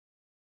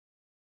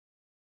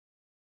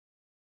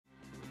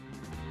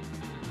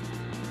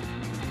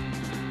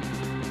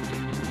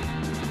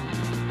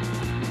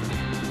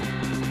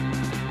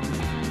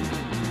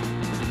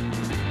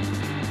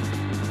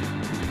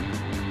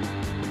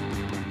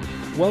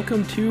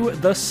welcome to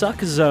the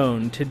Suck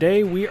Zone.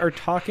 Today we are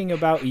talking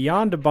about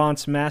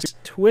Yondabont's Mask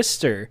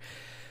Twister.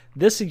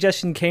 This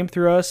suggestion came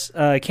to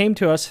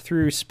us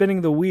through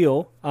Spinning the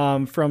Wheel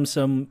from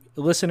some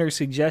listener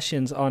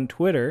suggestions on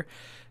Twitter,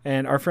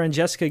 and our friend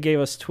Jessica gave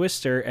us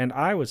Twister, and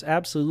I was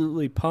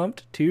absolutely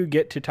pumped to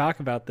get to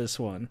talk about this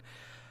one.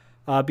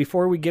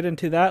 Before we get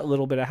into that, a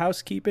little bit of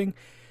housekeeping.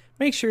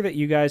 Make sure that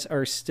you guys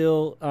are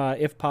still,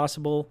 if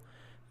possible,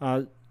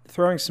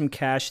 throwing some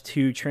cash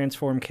to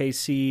Transform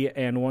KC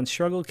and One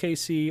Struggle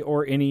KC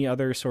or any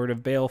other sort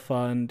of bail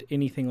fund,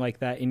 anything like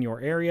that in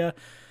your area.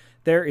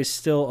 There is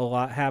still a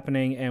lot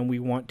happening, and we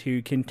want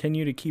to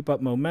continue to keep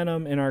up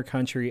momentum in our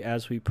country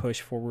as we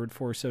push forward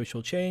for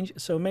social change.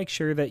 So make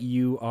sure that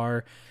you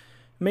are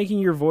making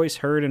your voice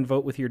heard and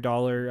vote with your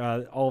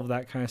dollar, all of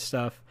that kind of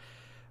stuff,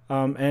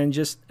 and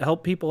just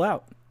help people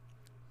out.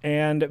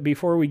 And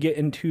before we get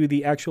into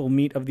the actual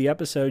meat of the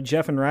episode,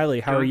 Jeff and Riley,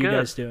 how are you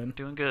guys doing?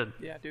 Doing good.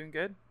 Yeah, doing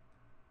good.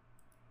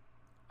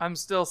 I'm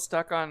still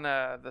stuck on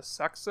the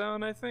Suck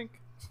Zone, I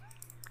think.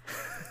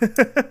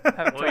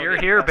 Well,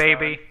 you're here,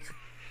 baby.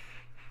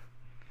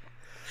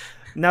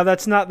 Now,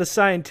 that's not the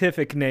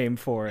scientific name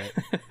for it.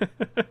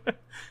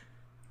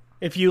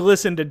 If you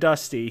listen to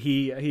Dusty,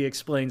 he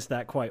explains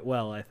that quite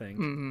well, I think.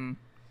 Mm-hmm.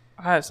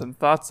 I have some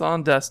thoughts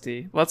on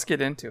Dusty. Let's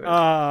get into it.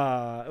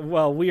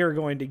 Well, we are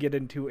going to get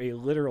into a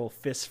literal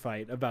fist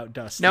fight about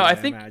Dusty. No, I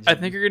think you're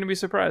going to be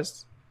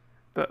surprised.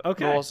 But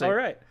okay, we'll see. All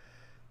right.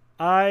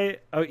 I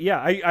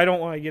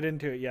don't want to get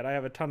into it yet. I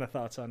have a ton of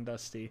thoughts on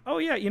Dusty. Oh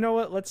yeah, you know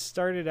what? Let's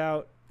start it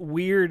out.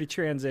 Weird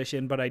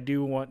transition, but I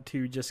do want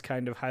to just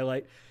kind of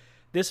highlight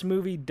this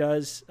movie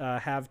does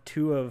have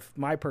two of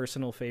my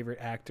personal favorite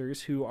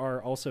actors who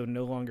are also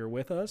no longer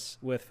with us,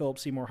 with Philip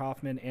Seymour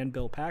Hoffman and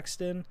Bill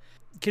Paxton.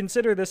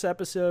 Consider this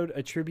episode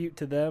a tribute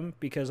to them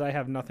because I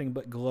have nothing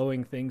but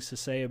glowing things to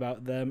say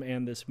about them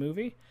and this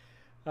movie.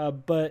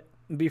 But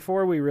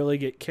before we really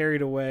get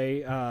carried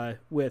away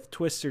with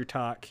Twister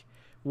talk,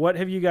 what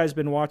have you guys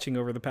been watching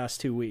over the past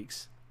 2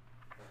 weeks?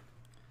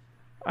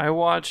 I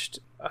watched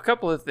a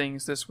couple of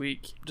things this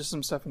week. Just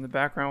some stuff in the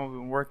background.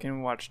 We've been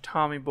working. Watched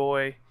Tommy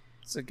Boy.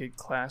 It's a good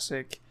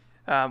classic.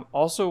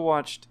 Also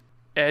watched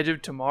Edge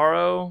of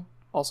Tomorrow,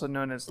 also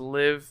known as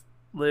Live,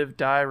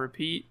 Die,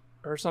 Repeat,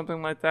 or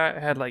something like that.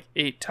 It had like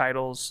 8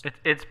 titles.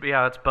 It's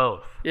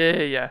both.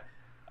 Yeah.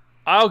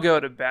 I'll go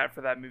to bat for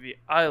that movie.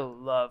 I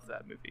love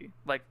that movie.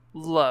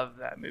 Love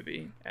that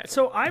movie.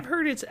 So I've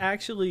heard it's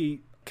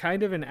actually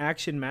kind of an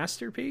action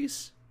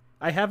masterpiece.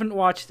 I haven't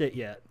watched it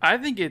yet. I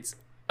think it's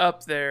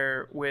up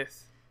there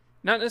with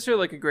not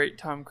necessarily like a great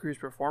Tom Cruise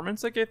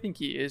performance. I think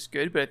he is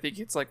good, but I think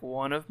it's like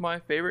one of my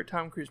favorite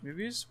Tom Cruise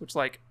movies, which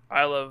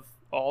I love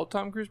all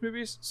Tom Cruise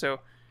movies. So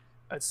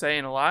that's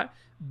saying a lot.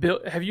 Bill,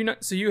 have you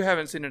not? So you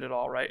haven't seen it at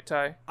all, right,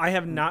 Ty? I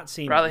have not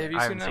seen Riley, it. have you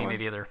I seen haven't that seen one?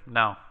 it either.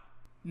 No.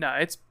 No,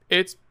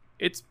 it's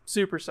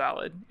super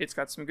solid. It's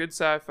got some good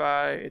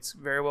sci-fi. It's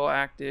very well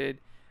acted.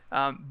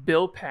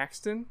 Bill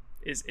Paxton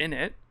is in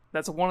it.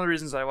 That's one of the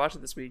reasons I watched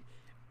it this week.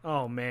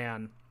 Oh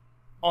man.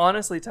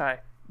 Honestly,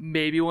 Ty,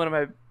 maybe one of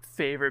my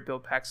favorite Bill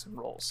Paxton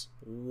roles.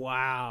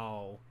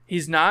 Wow.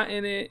 He's not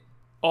in it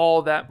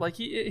all that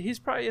he's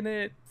probably in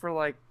it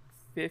for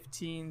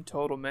 15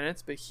 total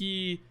minutes, but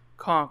he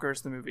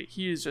conquers the movie.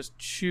 He is just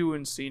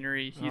chewing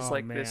scenery. He's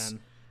this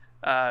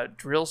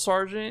drill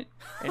sergeant,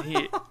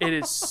 and it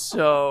is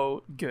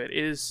so good.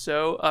 It is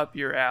so up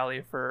your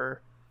alley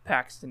for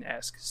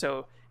Paxton-esque. So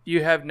if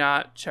you have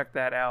not checked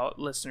that out,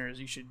 listeners,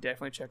 you should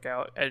definitely check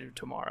out Edge of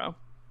Tomorrow.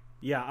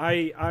 Yeah,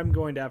 I'm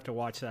going to have to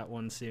watch that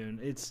one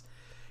soon.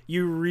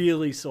 You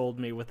really sold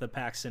me with the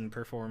Paxton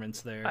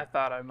performance there. I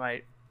thought I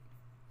might.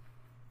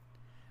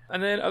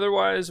 And then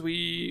otherwise,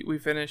 we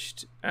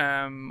finished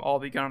All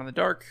Be Gone in the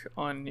Dark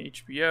on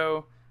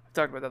HBO. I've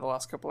talked about that the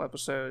last couple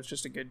episodes.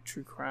 Just a good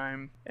true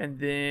crime. And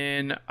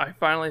then I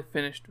finally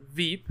finished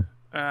Veep.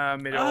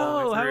 Made it all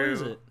the way through. How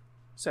is it?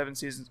 7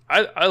 seasons.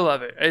 I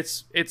love it.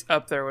 It's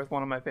up there with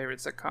one of my favorite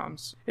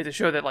sitcoms. It's a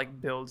show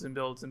that builds and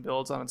builds and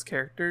builds on its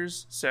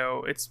characters.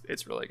 So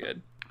it's really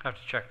good. I have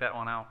to check that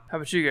one out. How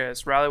about you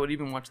guys? Riley, what have you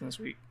been watching this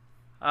week?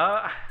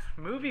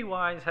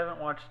 Movie-wise, haven't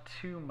watched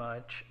too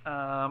much.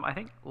 I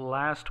think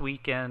last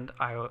weekend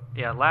I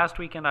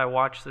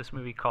watched this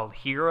movie called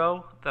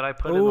Hero that I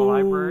put in the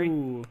library.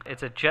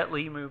 It's a Jet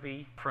Li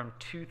movie from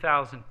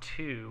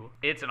 2002.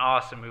 It's an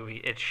awesome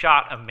movie. It's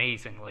shot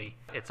amazingly.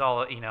 It's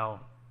all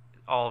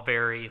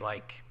very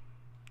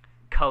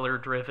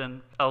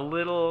color-driven.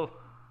 The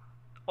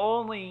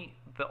only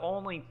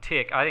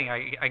tick, I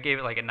think I gave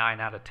it a 9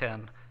 out of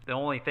 10. The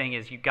only thing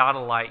is you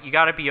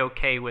gotta be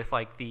okay with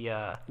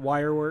the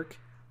wire work.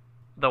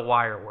 The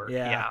wire work.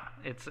 Yeah.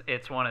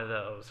 It's one of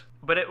those.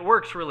 But it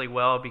works really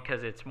well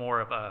because it's more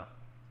of a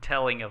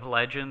telling of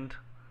legend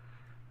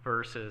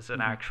versus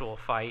an actual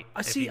fight.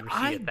 I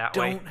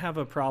don't have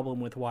a problem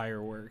with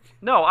wire work.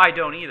 No, I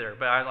don't either,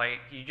 but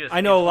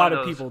I know a lot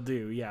of people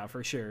do, yeah,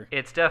 for sure.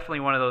 It's definitely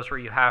one of those where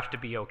you have to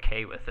be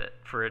okay with it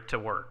for it to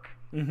work.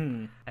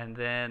 Mm-hmm. And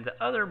then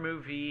the other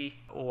movie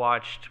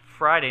watched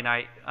Friday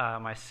night.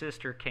 My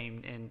sister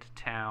came into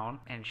town,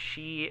 and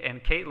she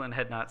and Caitlin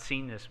had not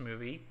seen this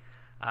movie.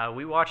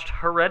 We watched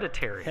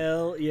Hereditary.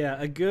 Hell yeah,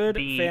 a good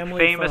family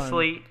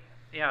famously,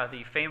 fun.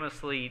 the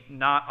famously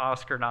not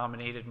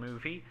Oscar-nominated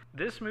movie.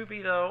 This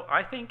movie, though,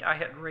 I think I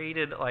had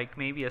rated like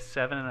maybe a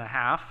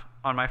 7.5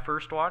 on my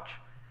first watch.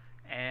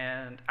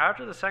 And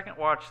after the second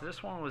watch,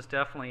 this one was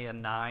definitely a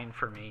 9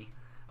 for me.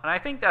 And I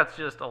think that's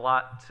just a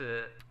lot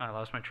to... I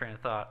lost my train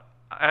of thought.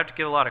 I have to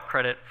give a lot of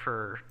credit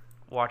for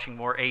watching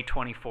more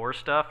A24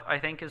 stuff, I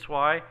think is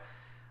why.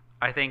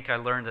 I think I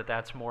learned that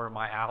that's more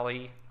my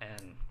alley,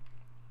 and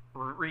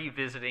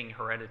revisiting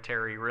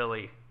Hereditary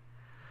really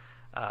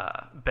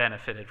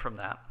benefited from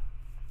that.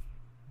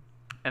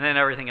 And then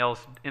everything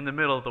else, in the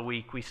middle of the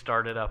week, we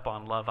started up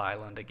on Love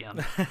Island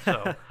again.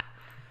 So,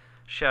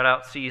 shout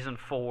out Season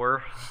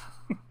 4.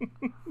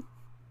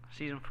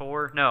 Season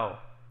 4? No.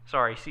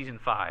 Sorry, Season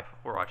 5.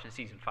 We're watching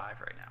Season 5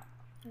 right now.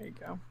 There you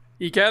go.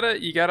 You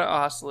gotta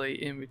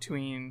oscillate in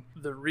between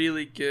the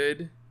really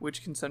good,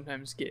 which can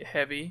sometimes get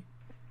heavy,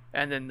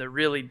 and then the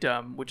really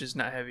dumb, which is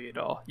not heavy at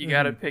all. You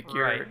gotta pick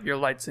your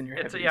lights and your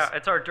heavies.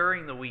 It's our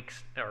during the week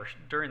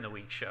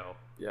show.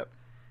 Yep.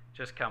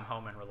 Just come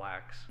home and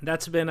relax.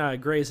 That's been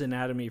Grey's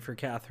Anatomy for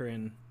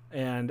Catherine,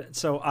 and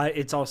so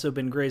it's also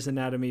been Grey's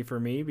Anatomy for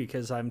me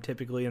because I'm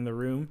typically in the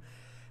room.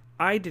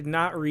 I did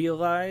not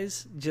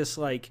realize just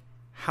like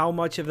how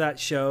much of that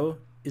show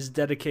is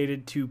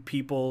dedicated to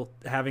people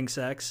having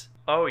sex.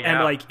 Oh yeah.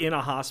 And like in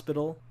a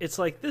hospital. It's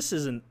like this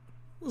isn't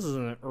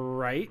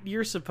right.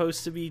 You're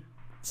supposed to be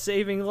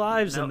saving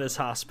lives in this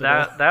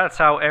hospital. That's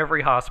how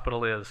every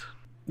hospital is.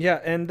 Yeah,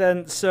 and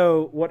then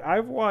so what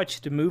I've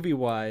watched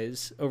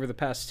movie-wise over the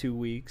past 2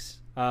 weeks,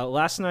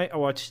 last night I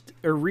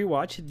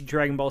rewatched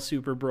Dragon Ball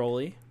Super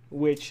Broly,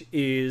 which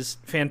is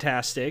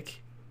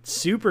fantastic,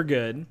 super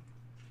good.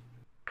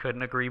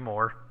 Couldn't agree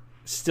more.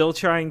 Still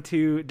trying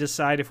to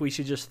decide if we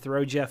should just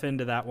throw Jeff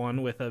into that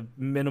one with a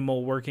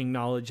minimal working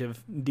knowledge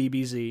of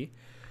DBZ.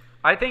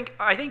 I think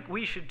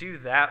we should do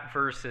that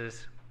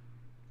versus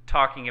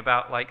talking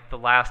about like The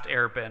Last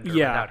Airbender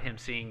without him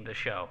seeing the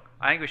show.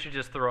 I think we should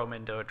just throw him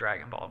into a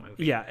Dragon Ball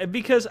movie. Yeah,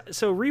 because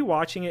so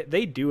rewatching it,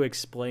 they do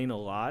explain a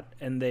lot,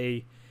 and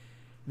they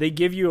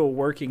give you a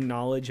working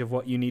knowledge of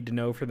what you need to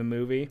know for the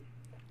movie.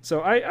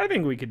 So I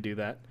think we could do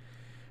that.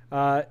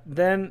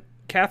 Then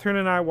Catherine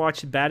and I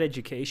watched Bad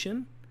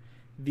Education,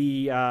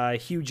 the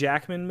Hugh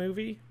Jackman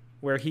movie,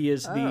 where he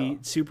is the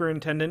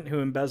superintendent who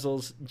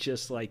embezzles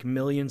just like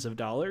millions of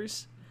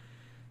dollars.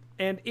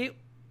 And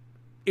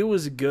it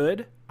was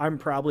good. I'm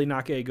probably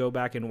not going to go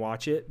back and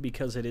watch it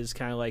because it is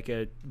kind of like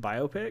a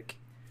biopic.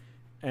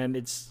 And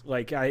it's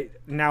like,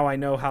 now I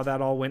know how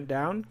that all went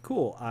down.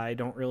 Cool. I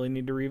don't really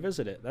need to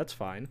revisit it. That's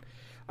fine.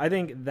 I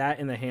think that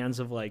in the hands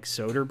of like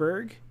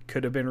Soderbergh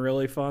could have been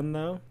really fun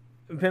though.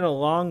 It's been a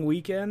long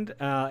weekend.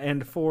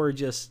 And for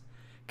just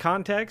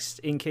context,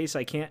 in case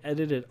I can't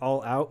edit it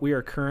all out, we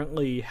are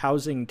currently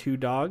housing 2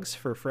 dogs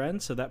for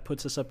friends. So that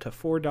puts us up to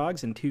 4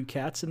 dogs and 2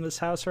 cats in this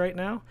house right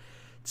now.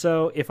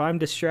 So if I'm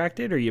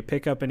distracted or you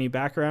pick up any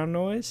background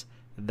noise,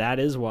 that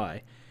is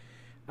why.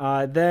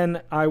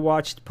 Then I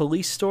watched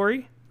Police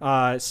Story,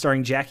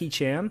 starring Jackie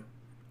Chan,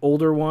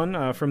 older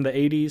one from the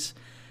 80s.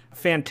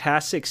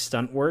 Fantastic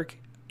stunt work.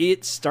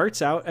 It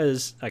starts out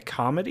as a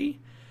comedy,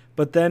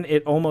 but then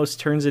it almost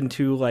turns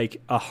into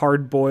like a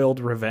hard-boiled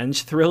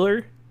revenge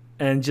thriller,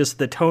 and just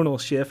the tonal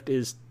shift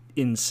is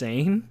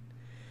insane.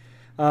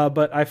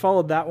 But I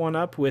followed that one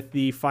up with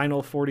the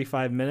final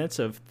 45 minutes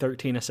of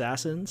 13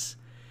 Assassins.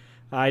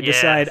 I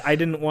decided I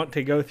didn't want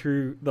to go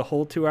through the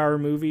whole 2-hour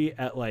movie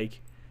at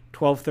like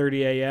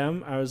 12:30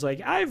 a.m. I was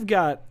like, I've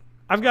got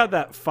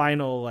that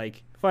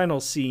final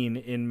scene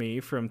in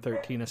me from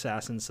 13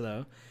 Assassins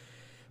though.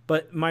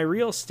 But my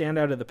real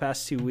standout of the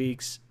past 2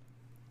 weeks,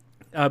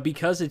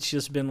 because it's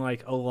just been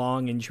like a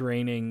long and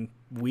draining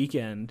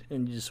weekend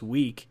and just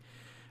week,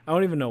 I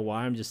don't even know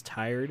why, I'm just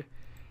tired.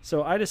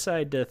 So I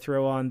decided to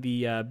throw on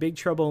the Big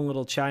Trouble in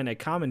Little China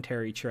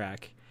commentary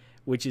track,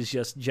 which is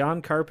just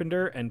John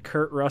Carpenter and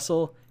Kurt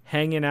Russell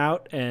hanging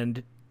out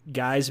and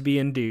guys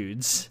being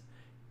dudes.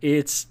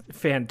 It's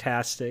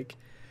fantastic.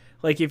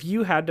 Like, if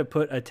you had to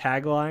put a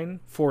tagline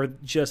for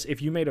just,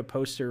 if you made a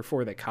poster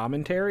for the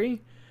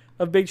commentary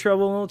of Big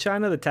Trouble in Little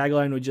China, the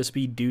tagline would just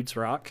be Dudes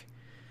Rock.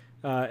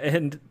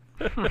 And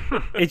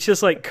it's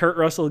just like Kurt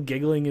Russell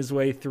giggling his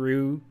way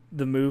through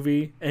the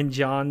movie and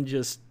John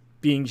just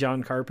being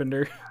John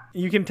Carpenter.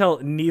 You can tell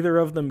neither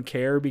of them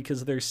care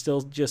because they're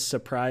still just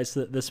surprised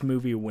that this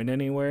movie went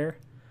anywhere,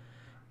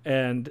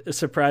 and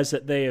surprised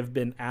that they have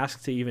been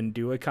asked to even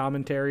do a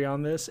commentary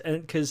on this.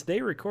 And because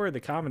they recorded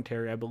the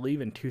commentary, I believe,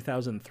 in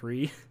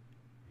 2003.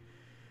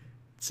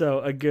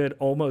 So a good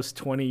almost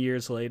 20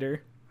 years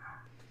later.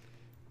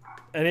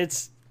 And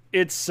it's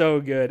so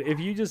good. If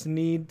you just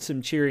need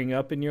some cheering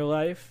up in your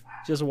life,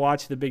 just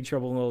watch The Big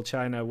Trouble in Little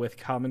China with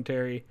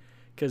commentary,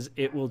 because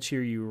it will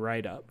cheer you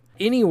right up.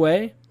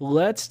 Anyway,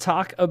 let's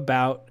talk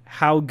about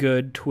how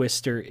good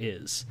Twister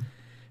is.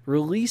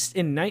 released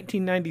in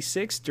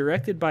 1996,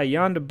 directed by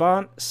Jan de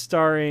Bont,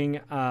 starring,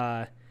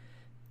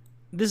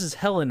 this is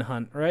Helen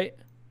Hunt, right?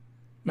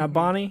 Not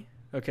Bonnie?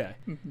 Okay.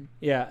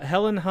 Yeah,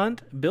 Helen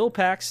Hunt, Bill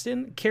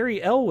Paxton,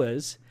 Carrie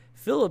Elwes,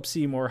 Philip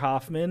Seymour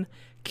Hoffman,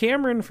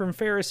 Cameron from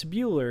Ferris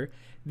Bueller,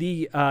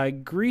 the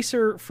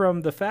greaser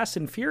from The Fast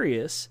and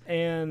Furious,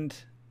 and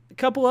a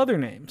couple other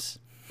names.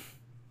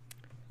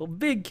 Well,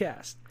 big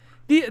cast.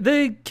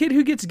 The kid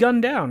who gets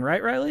gunned down,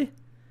 right, Riley?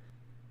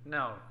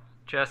 No,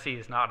 Jesse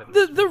is not in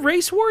this The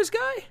Race Wars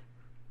guy?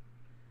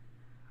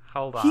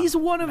 Hold on. He's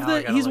one of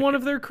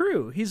their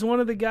crew. He's one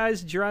of the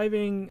guys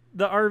driving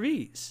the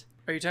RVs.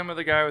 Are you talking about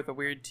the guy with the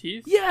weird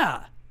teeth?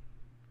 Yeah.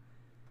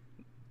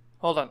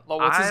 Hold on.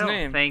 What's his name?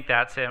 I don't think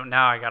that's him.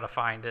 Now I gotta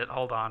find it.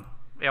 Hold on.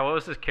 Yeah, what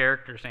was his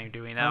character's name?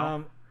 Do we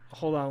know?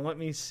 Hold on. Let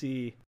me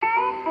see.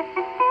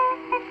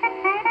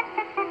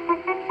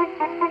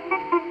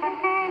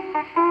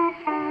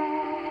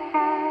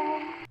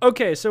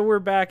 Okay, so we're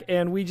back,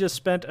 and we just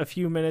spent a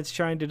few minutes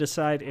trying to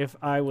decide if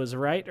I was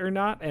right or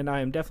not, and I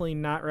am definitely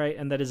not right,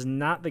 and that is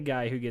not the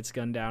guy who gets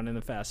gunned down in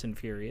The Fast and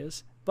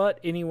Furious. But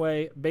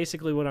anyway,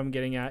 basically what I'm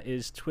getting at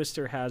is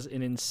Twister has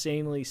an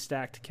insanely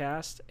stacked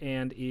cast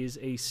and is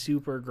a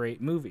super great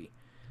movie.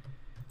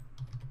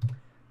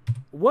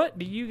 What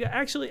do you...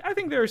 Actually, I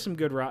think there are some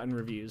good Rotten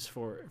reviews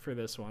for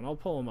this one. I'll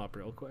pull them up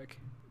real quick.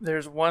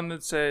 There's one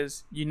that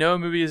says, "You know a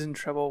movie is in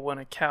trouble when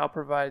a cow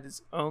provides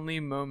its only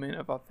moment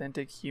of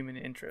authentic human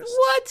interest."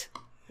 What?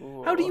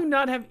 Ooh. How do you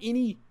not have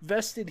any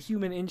vested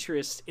human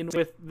interest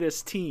with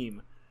this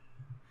team?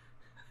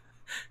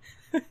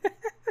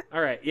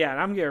 All right, yeah,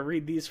 and I'm going to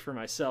read these for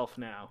myself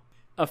now.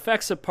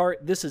 Effects apart,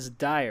 this is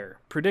dire.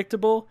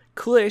 Predictable,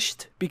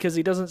 cliched, because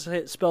he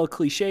doesn't spell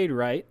cliched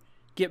right.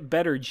 Get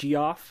better,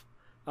 Geoff.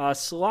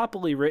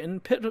 Sloppily written,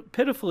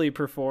 pitifully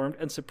performed,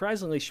 and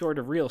surprisingly short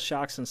of real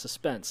shocks and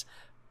suspense.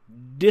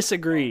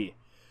 Disagree.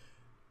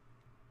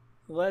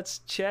 Let's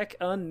check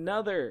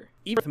another.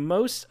 Even with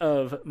most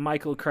of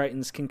Michael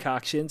Crichton's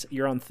concoctions,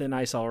 you're on thin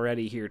ice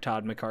already here,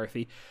 Todd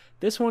McCarthy.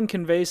 This one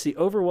conveys the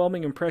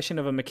overwhelming impression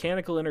of a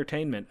mechanical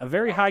entertainment, a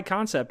very high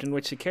concept in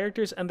which the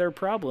characters and their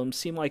problems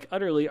seem like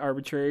utterly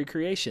arbitrary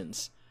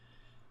creations.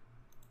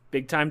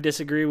 Big time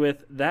disagree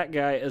with that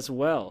guy as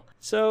well.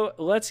 So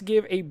let's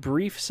give a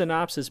brief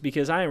synopsis,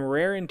 because I am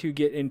raring to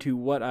get into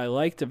what I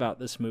liked about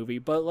this movie,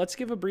 but let's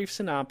give a brief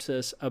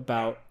synopsis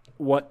about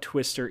what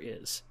Twister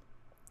is.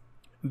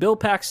 Bill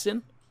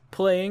Paxton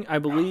playing, I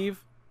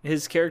believe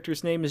his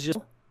character's name is just...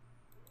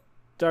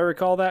 Do I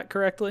recall that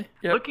correctly?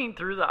 Yep. Looking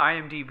through the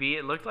IMDb,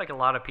 it looked like a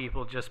lot of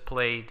people just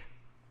played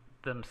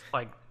them,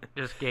 like,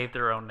 just gave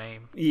their own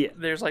name. Yeah.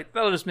 There's like,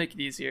 that'll just make it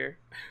easier.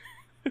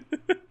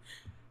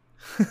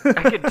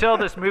 I can tell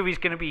this movie's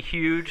going to be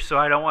huge, so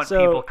I don't want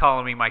people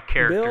calling me my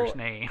character's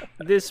name.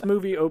 This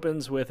movie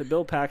opens with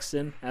Bill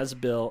Paxton as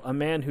Bill, a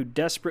man who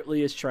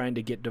desperately is trying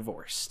to get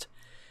divorced.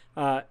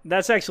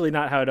 That's actually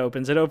not how it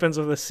opens. It opens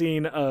with a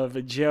scene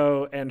of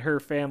Jo and her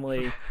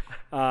family.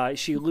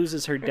 She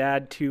loses her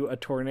dad to a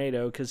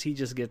tornado because he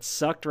just gets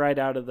sucked right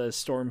out of the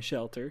storm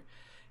shelter.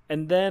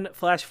 And then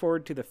flash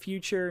forward to the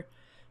future,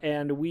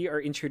 and we are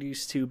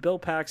introduced to Bill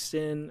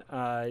Paxton,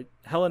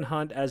 Helen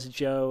Hunt as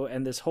Jo,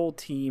 and this whole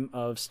team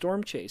of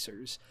storm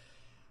chasers.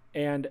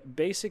 And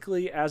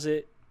basically, as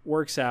it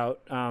works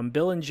out,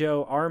 Bill and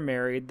Jo are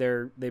married.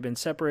 They've been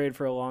separated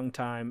for a long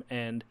time,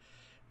 and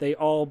they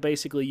all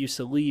basically used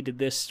to lead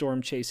this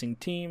storm chasing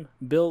team.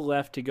 Bill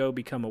left to go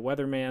become a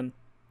weatherman,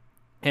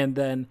 and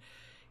then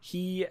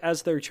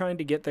as they're trying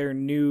to get their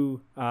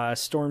new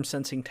storm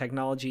sensing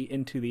technology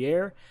into the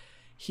air,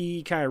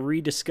 he kind of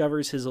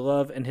rediscovers his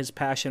love and his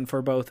passion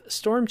for both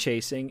storm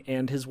chasing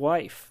and his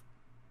wife.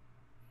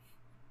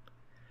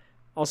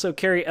 Also,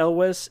 Carrie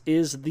Elwes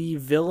is the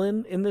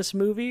villain in this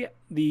movie,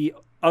 the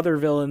other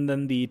villain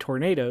than the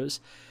tornadoes,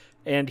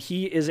 and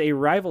he is a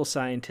rival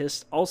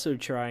scientist also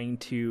trying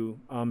to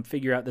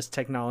figure out this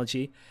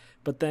technology,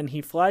 but then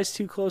he flies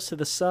too close to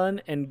the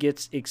sun and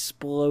gets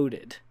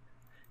exploded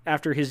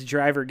after his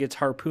driver gets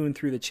harpooned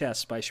through the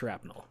chest by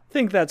shrapnel. I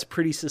think that's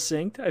pretty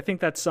succinct. I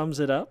think that sums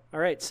it up. All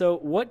right, so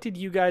what did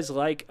you guys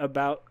like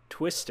about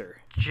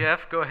Twister?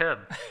 Jeff, go ahead.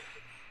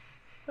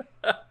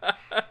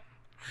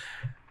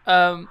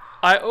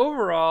 I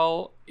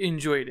overall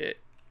enjoyed it.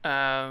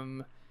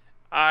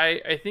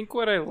 I think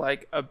what I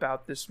like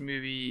about this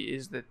movie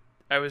is that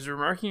I was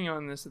remarking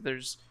on this, that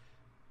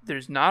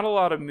there's not a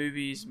lot of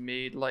movies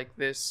made like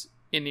this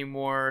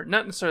anymore.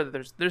 Not necessarily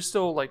that there's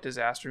still like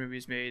disaster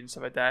movies made and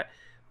stuff like that,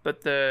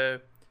 but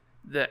the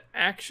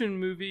action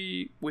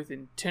movie with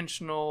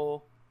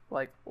intentional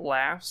like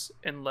laughs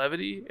and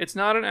levity. It's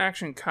not an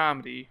action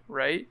comedy,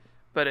 right?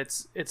 But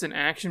it's an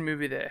action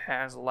movie that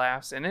has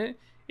laughs in it,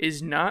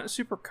 is not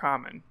super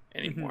common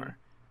anymore.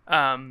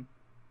 Mm-hmm.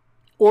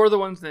 Or the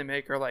ones they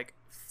make are like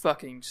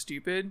fucking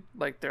stupid,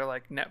 like they're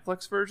like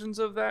Netflix versions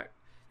of that.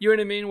 You know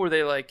what I mean? Where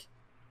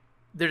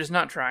they're just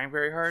not trying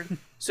very hard.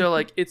 So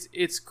like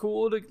it's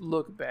cool to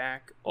look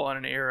back on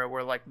an era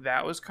where like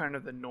that was kind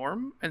of the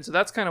norm. And so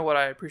that's kind of what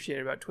I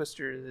appreciate about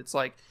Twister. It's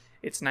like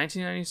it's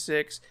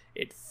 1996.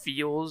 It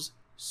feels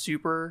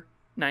super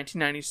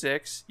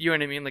 1996. You know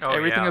what I mean? Like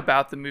everything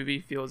about the movie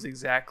feels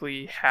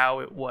exactly how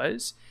it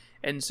was.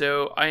 And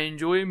so I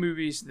enjoy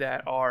movies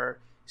that are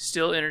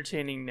still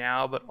entertaining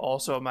now, but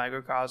also a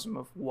microcosm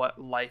of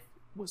what life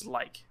was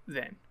like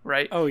then,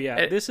 right? Oh,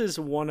 yeah. This is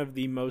one of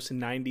the most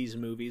 90s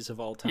movies of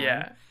all time.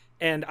 Yeah.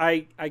 And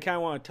I kind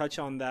of want to touch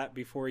on that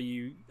before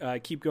you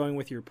keep going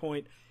with your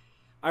point.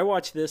 I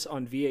watched this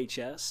on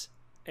VHS,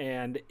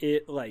 and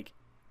it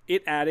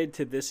added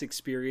to this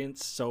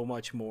experience so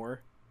much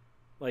more.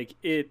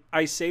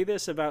 I say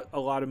this about a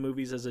lot of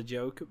movies as a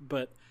joke,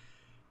 but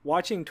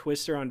watching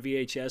Twister on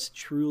VHS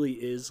truly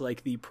is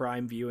like the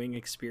prime viewing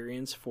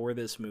experience for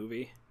this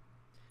movie.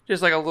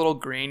 Just like a little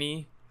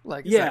grainy.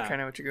 Is that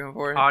kind of what you're going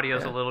for?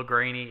 Audio's a little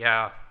grainy,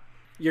 yeah.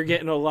 You're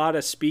getting a lot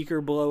of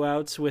speaker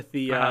blowouts with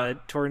the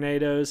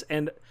tornadoes.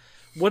 And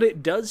what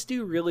it does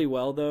do really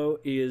well, though,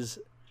 is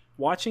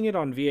watching it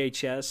on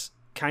VHS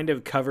kind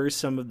of covers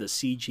some of the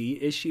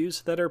CG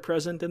issues that are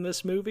present in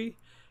this movie.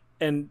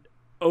 And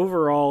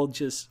overall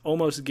just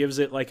almost gives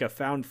it like a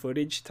found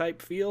footage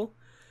type feel.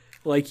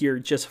 Like you're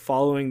just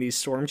following these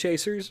storm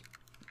chasers.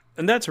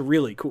 And that's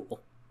really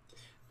cool.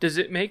 Does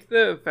it make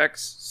the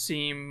effects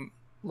seem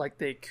like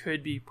they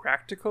could be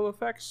practical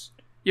effects?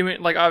 You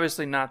mean, like,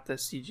 obviously not the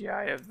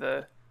CGI of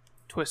the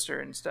Twister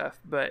and stuff,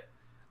 but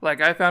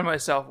like I found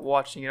myself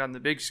watching it on the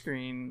big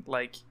screen,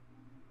 like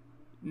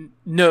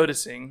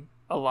noticing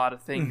a lot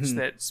of things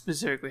that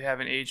specifically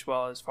haven't aged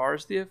well as far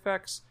as the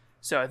effects.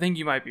 So I think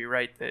you might be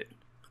right that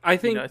I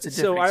think it's a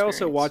so. different I also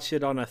experience. watched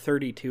it on a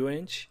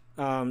 32-inch.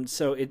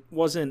 So it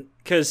wasn't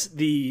because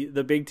the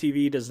big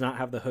TV does not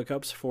have the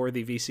hookups for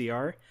the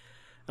VCR.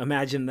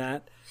 Imagine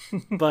that.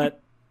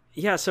 But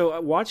yeah, so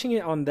watching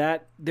it on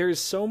that, there's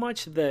so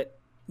much that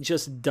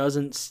just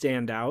doesn't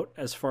stand out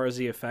as far as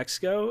the effects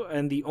go.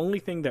 And the only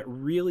thing that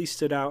really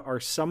stood out are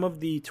some of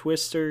the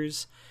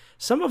twisters.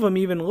 Some of them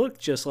even looked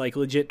just like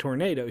legit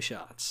tornado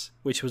shots,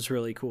 which was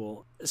really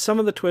cool. Some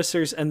of the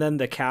twisters and then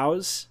the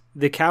cows.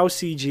 The cow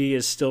CG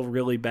is still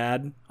really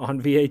bad on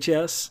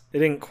VHS. They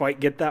didn't quite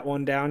get that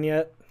one down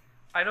yet.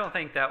 I don't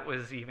think that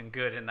was even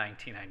good in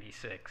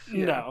 1996.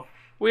 No.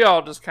 We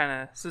all just kind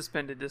of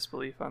suspended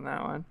disbelief on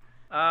that one.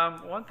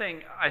 One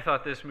thing I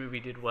thought this movie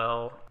did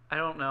well, I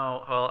don't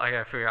know, well, I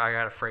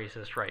gotta phrase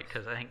this right,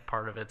 because I think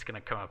part of it's going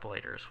to come up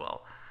later as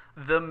well.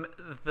 But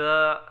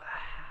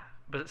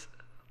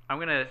I'm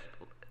going to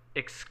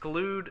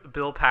exclude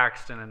Bill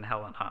Paxton and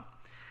Helen Hunt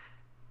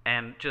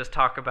and just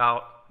talk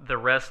about the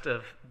rest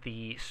of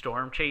the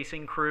storm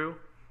chasing crew.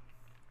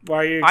 Why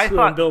are you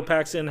excluding Bill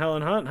Paxton and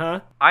Helen Hunt, huh?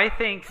 I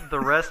think the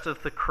rest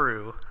of the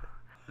crew,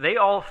 they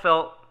all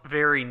felt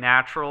very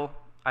natural.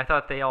 I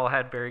thought they all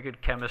had very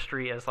good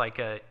chemistry as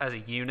a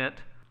unit.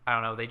 I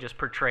don't know, they just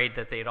portrayed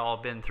that they'd all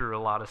been through a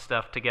lot of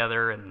stuff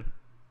together, and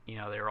they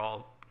were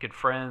all good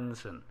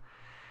friends, and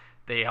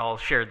they all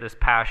shared this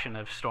passion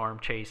of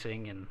storm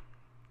chasing, and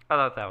I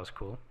thought that was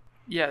cool.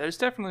 Yeah, there's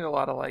definitely a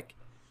lot of like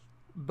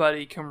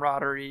buddy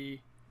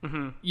camaraderie,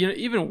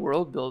 even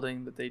world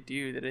building that they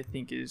do that I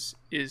think is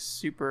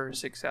super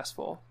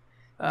successful.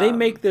 They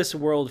make this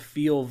world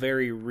feel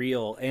very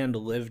real and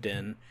lived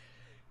in.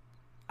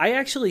 I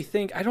actually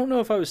think, I don't know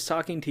if I was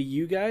talking to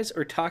you guys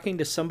or talking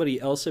to somebody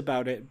else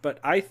about it, but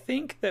I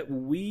think that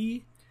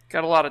we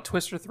got a lot of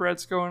Twister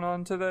threads going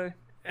on today.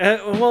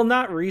 Well,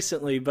 not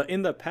recently, but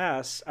in the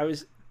past,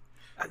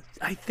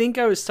 I think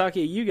I was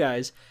talking to you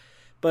guys,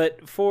 but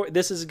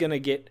this is going to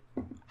get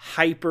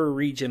hyper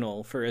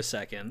regional for a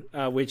second,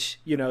 which,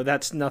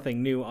 that's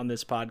nothing new on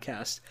this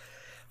podcast.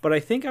 But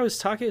I think I was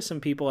talking to some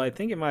people, I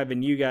think it might have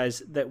been you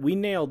guys, that we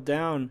nailed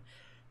down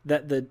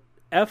that the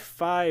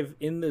F5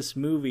 in this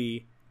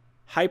movie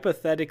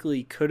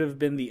hypothetically could have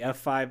been the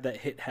F5 that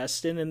hit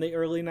Heston in the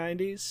early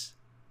 90s.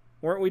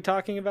 Weren't we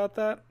talking about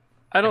that?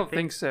 I don't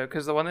think so,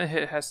 because the one that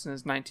hit Heston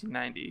is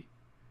 1990.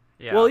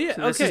 Yeah. Well, yeah,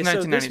 So this okay, is so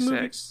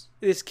 1996.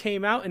 this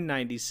came out in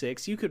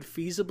 96. You could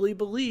feasibly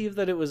believe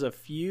that it was a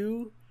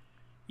few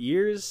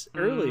years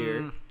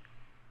earlier.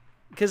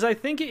 Because I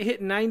think it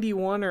hit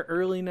 91 or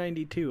early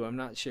 92. I'm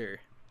not sure.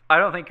 I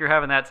don't think you're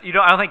having that.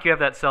 I don't think you have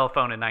that cell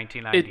phone in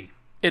 1990.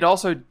 It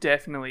also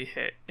definitely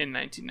hit in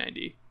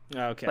 1990.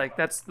 Okay.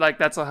 That's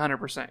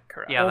 100%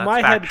 correct. Yeah, well, that's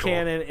my factual.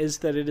 headcanon is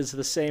that it is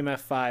the same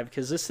F5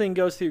 because this thing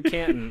goes through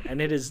Canton and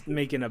it is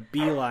making a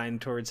beeline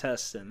towards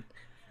Heston.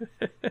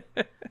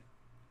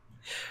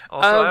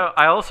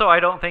 Also, I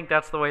don't think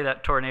that's the way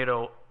that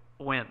tornado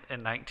went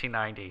in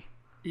 1990.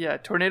 Yeah,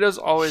 tornadoes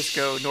always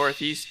go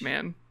northeast,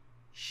 man.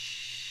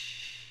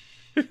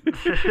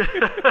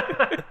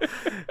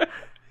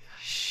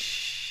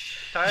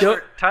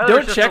 Tyler's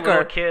don't just check a little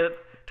our kid.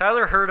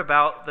 Tyler heard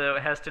about the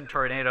Heston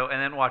tornado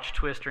and then watched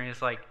Twister, and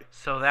he's like,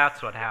 "So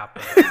that's what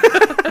happened."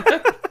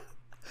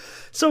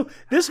 So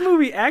this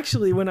movie,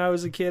 actually, when I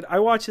was a kid, I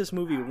watched this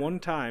movie one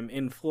time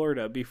in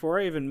Florida before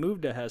I even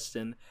moved to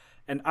Heston,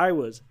 and I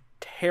was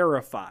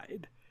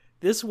terrified.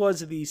 This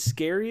was the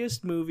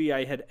scariest movie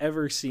I had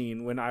ever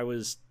seen when I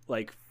was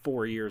like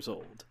 4 years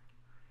old.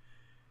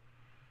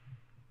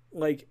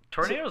 Like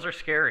Tornadoes are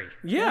scary.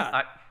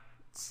 Yeah.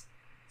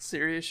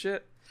 serious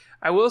shit.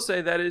 I will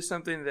say that is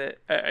something that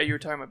you were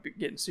talking about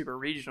getting super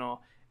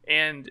regional,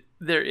 and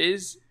there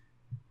is,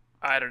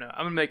 I don't know,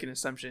 I'm gonna make an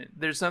assumption.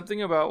 There's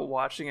something about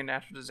watching a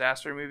natural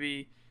disaster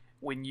movie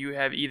when you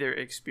have either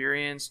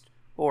experienced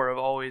or have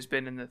always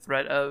been in the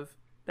threat of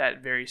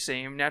that very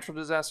same natural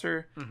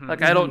disaster. Mm-hmm.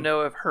 Like, I don't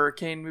know if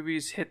hurricane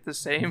movies hit the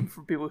same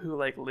for people who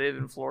like live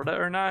in Florida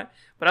or not,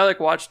 but I like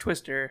watched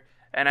Twister,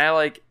 and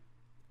I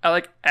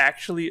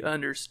actually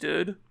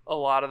understood a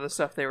lot of the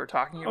stuff they were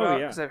talking about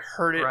because I've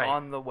heard it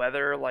on the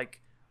weather like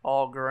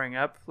all growing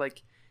up.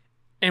 Like,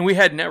 and we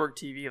had network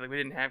TV, like we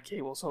didn't have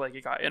cable, so like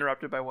it got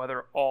interrupted by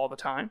weather all the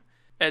time.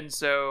 And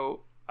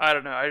so I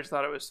don't know, I just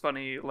thought it was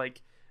funny,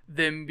 like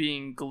them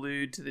being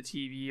glued to the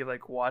TV,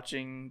 like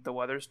watching the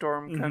weather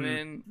storm come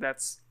in.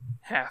 That's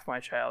half my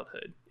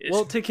childhood.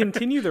 Well, to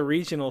continue the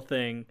regional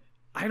thing,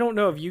 I don't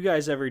know if you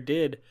guys ever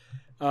did,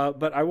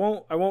 but I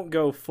won't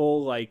go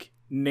full like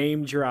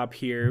name drop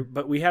here,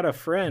 but we had a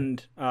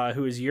friend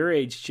who is your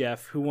age,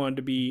 Jeff, who wanted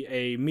to be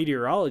a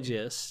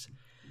meteorologist,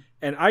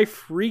 and I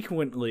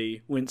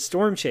frequently went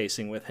storm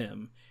chasing with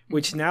him,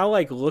 which now,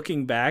 like,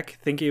 looking back,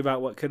 thinking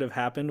about what could have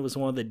happened was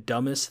one of the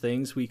dumbest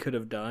things we could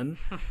have done.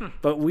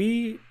 But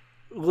we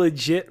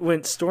legit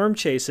went storm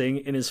chasing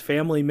in his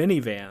family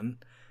minivan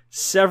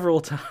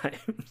several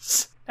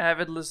times.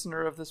 Avid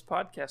listener of this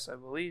podcast, I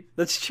believe.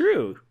 That's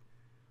true.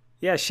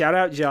 Yeah, shout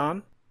out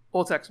John.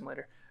 We'll text him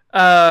later.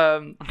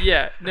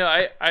 Yeah, no,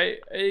 I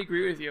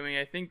agree with you. I mean,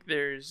 I think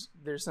there's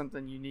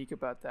something unique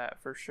about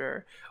that for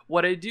sure.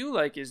 What I do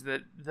like is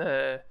that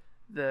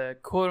the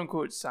quote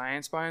unquote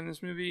science behind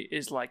this movie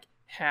is like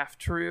half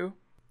true.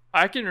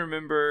 I can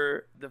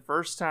remember the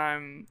first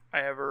time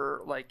I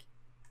ever like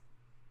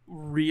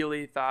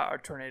really thought a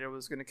tornado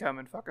was going to come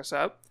and fuck us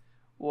up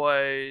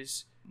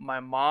was my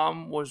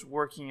mom was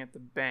working at the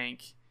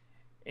bank,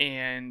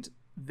 and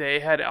they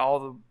had all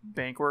the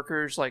bank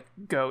workers like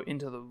go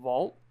into the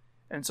vault.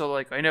 And so,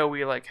 like, I know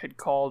we, like, had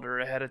called her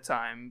ahead of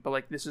time, but,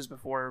 like, this is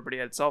before everybody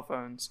had cell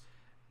phones,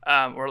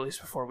 or at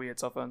least before we had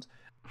cell phones.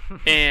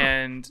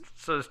 And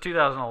so it's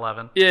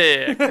 2011.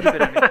 Yeah.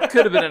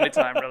 Could have been any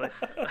time, really.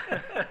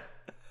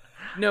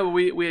 No,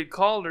 we had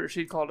called her.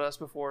 She'd called us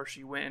before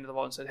she went into the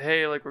vault and said,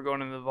 hey, like, we're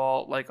going into the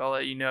vault. Like, I'll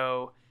let you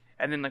know.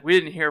 And then, like, we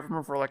didn't hear from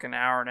her for, like, an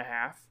hour and a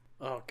half.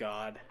 Oh,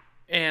 God.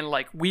 And,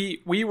 like,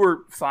 we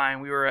were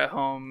fine. We were at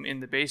home in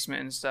the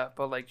basement and stuff.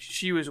 But, like,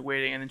 she was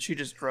waiting, and then she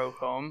just drove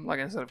home. Like,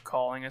 instead of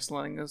calling us,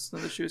 letting us know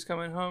that she was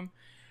coming home.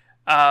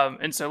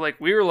 And so,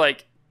 like, we were,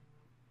 like,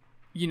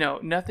 you know,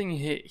 nothing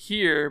hit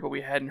here, but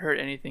we hadn't heard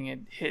anything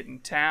had hit in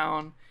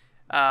town.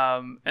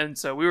 And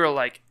so we were,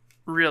 like,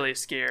 really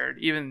scared.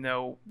 Even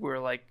though we were,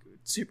 like,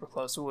 super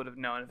close, we would have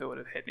known if it would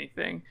have hit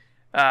anything.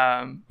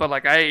 But,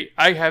 like, I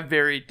have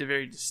very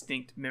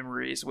distinct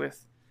memories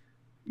with,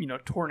 you know,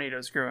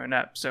 tornadoes growing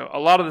up. So a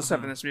lot of the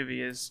stuff in this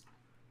movie is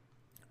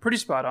pretty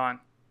spot on.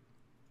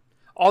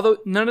 Although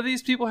none of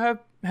these people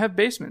have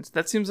basements.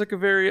 That seems like a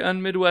very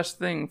un-Midwest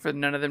thing for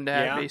none of them to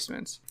have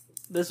basements.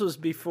 This was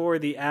before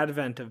the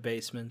advent of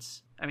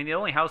basements. I mean, the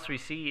only house we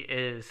see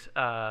is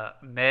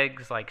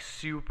Meg's like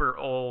super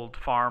old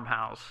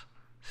farmhouse.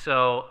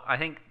 So I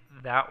think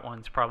that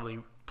one's probably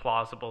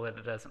plausible that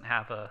it doesn't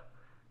have a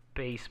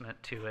basement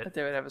to it. That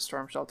they would have a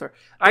storm shelter.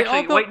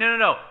 Actually, wait,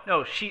 no.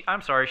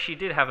 I'm sorry. She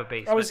did have a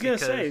basement. I was going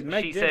to say,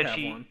 Meg did have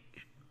one.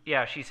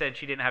 Yeah, she said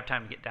she didn't have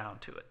time to get down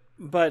to it.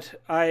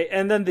 But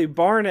and then the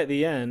barn at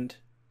the end,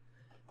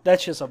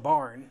 that's just a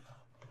barn.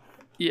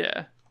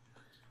 Yeah.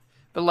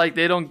 But, like,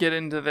 they don't get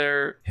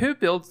into who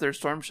builds their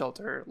storm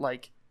shelter,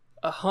 like,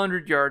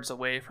 100 yards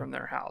away from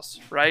their house,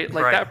 right?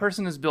 Like, that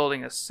person is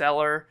building a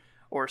cellar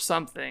or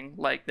something.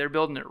 Like, they're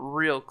building it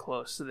real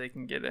close so they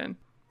can get in.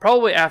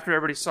 Probably after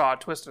everybody saw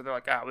Twister, they're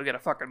like, we gotta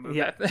fucking move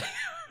that thing.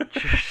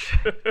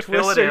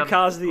 Twister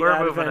caused the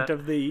advent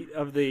of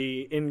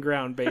the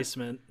in-ground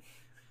basement.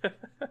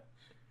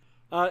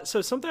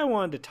 So something I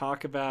wanted to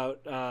talk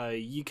about,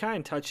 you kind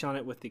of touched on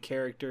it with the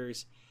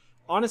characters.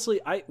 Honestly,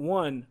 I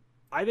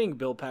think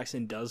Bill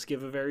Paxton does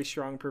give a very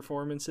strong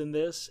performance in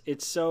this.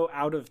 It's so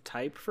out of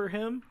type for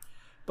him,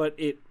 but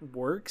it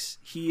works.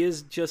 He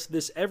is just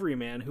this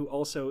everyman who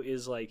also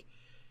is like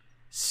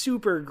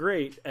super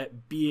great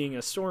at being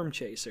a storm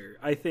chaser.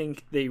 I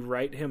think they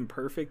write him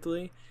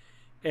perfectly,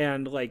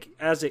 and like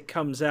as it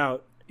comes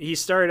out, he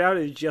started out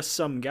as just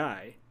some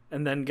guy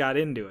and then got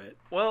into it.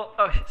 Well,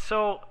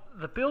 so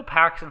the Bill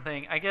Paxton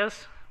thing, I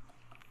guess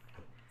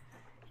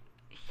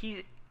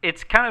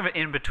it's kind of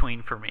in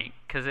between for me,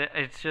 because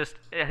it's just,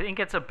 I think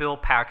it's a Bill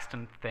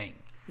Paxton thing.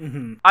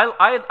 Mm-hmm.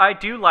 I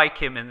do like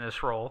him in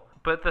this role,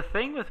 but the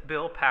thing with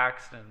Bill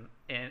Paxton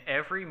in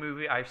every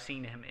movie I've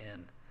seen him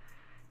in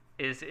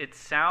is it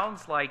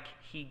sounds like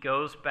he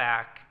goes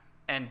back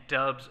and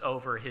dubs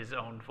over his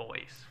own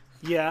voice.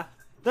 Yeah,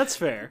 that's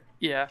fair.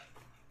 Yeah.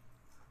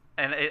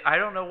 And I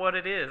don't know what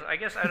it is. I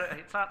guess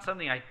it's not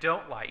something I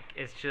don't like.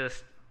 It's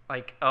just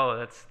like,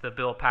 that's the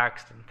Bill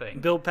Paxton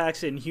thing. Bill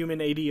Paxton, human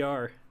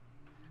ADR.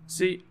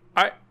 See,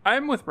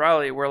 I'm with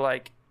Riley, where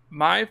like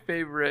my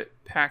favorite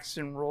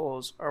Paxton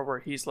roles are where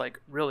he's like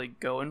really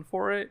going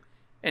for it,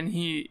 and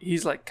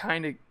he's like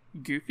kind of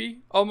goofy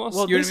almost.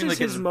 Well, you know this what I mean? is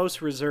Like his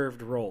most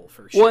reserved role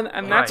for sure. Well,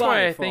 and that's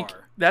why I think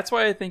far. that's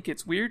why I think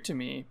it's weird to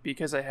me,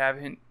 because I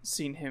haven't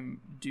seen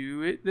him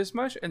do it this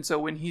much, and so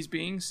when he's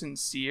being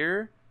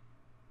sincere,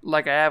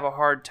 like I have a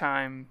hard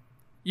time.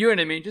 You know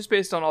what I mean? Just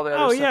based on all the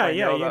other stuff I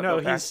know about Bill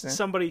he's Paxton.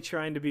 somebody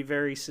trying to be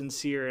very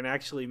sincere and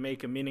actually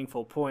make a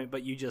meaningful point,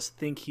 but you just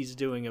think he's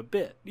doing a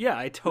bit. Yeah,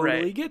 I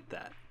totally get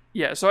that.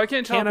 Yeah, so I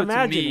can't tell if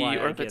it's me why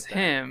or I if it's get that.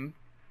 him,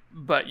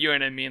 but you know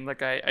what I mean?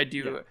 Like I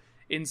do Yeah.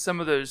 in some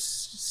of those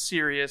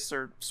serious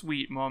or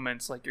sweet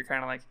moments, like you're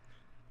kind of like,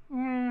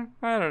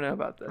 I don't know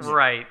about this.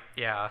 Right.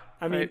 Yeah.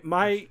 I mean,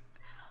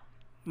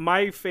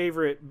 my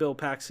favorite Bill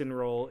Paxton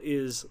role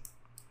is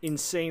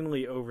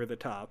insanely over the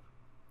top,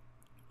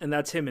 and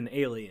that's him in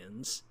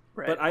Aliens.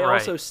 Right. But I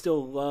also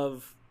still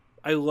love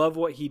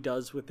what he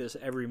does with this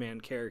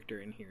everyman character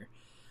in here.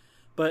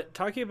 But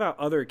talking about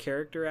other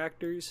character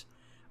actors,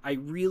 I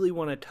really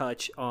want to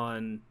touch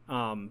on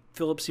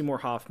Philip Seymour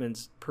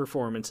Hoffman's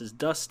performance as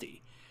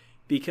Dusty,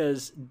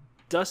 because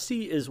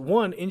Dusty is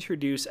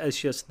introduced as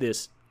just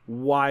this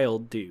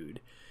wild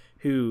dude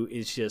who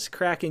is just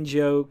cracking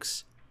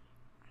jokes,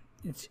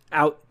 it's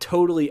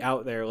totally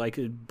out there, like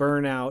a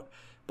burnout.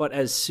 But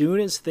as soon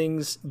as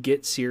things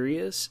get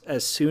serious,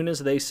 as soon as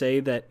they say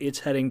that it's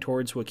heading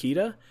towards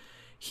Wakita,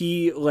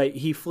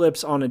 he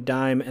flips on a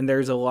dime, and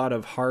there's a lot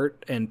of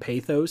heart and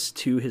pathos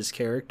to his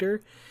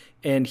character,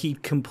 and he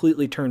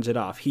completely turns it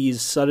off.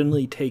 He's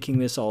suddenly taking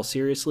this all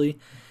seriously,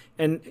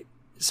 and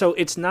so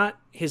it's not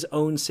his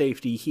own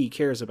safety he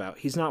cares about.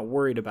 He's not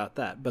worried about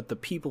that, but the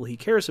people he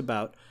cares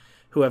about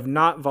who have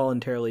not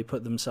voluntarily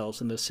put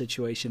themselves in this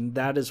situation,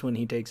 that is when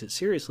he takes it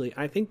seriously.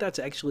 I think that's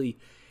actually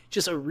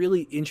just a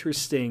really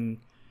interesting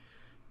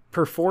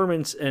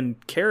performance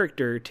and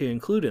character to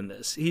include in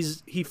this.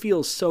 He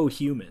feels so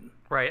human.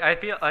 Right. I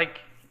feel like,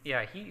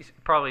 yeah, he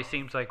probably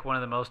seems like one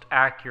of the most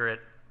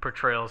accurate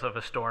portrayals of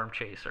a storm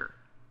chaser.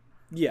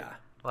 Yeah.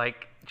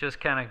 Like,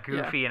 just kind of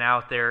goofy and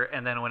out there,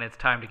 and then when it's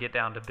time to get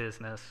down to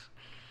business,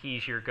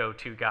 he's your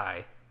go-to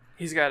guy.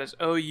 He's got his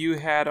OU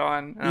hat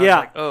on. And Yeah. I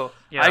was like, oh,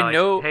 Yeah, I like,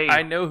 know, hey.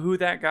 I know who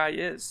that guy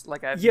is.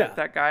 Like I've met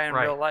that guy in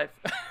real life.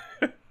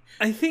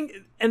 I think,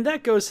 and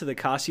that goes to the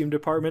costume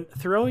department.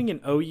 Throwing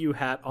an OU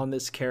hat on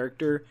this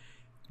character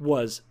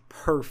was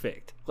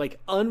perfect. Like,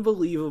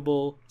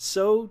 unbelievable,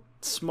 so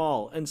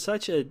small, and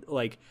such a,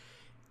 like,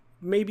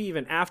 maybe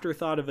even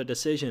afterthought of a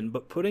decision,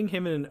 but putting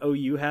him in an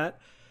OU hat,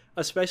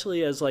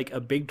 especially as, like, a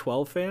Big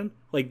 12 fan,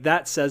 like,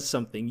 that says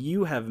something.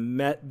 You have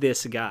met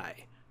this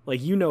guy.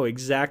 Like, you know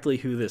exactly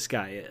who this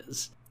guy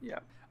is. Yeah.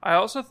 I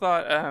also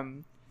thought,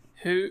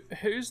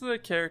 who's the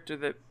character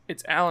that,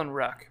 it's Alan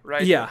Ruck,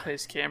 right? Yeah. That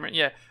plays Cameron.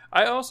 Yeah.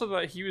 I also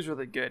thought he was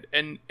really good.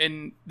 And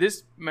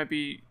this might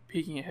be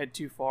peeking ahead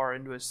too far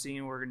into a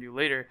scene we're going to do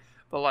later,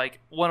 but, like,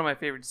 one of my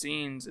favorite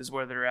scenes is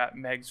where they're at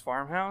Meg's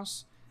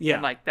farmhouse. Yeah.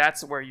 And, like,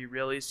 that's where you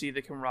really see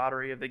the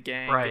camaraderie of the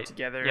gang get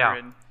together.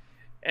 Yeah.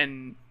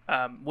 And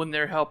when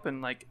they're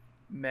helping, like,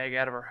 Meg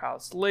out of her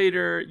house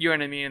later, you know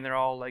what I mean? And they're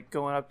all, like,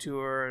 going up to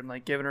her and,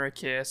 like, giving her a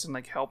kiss and,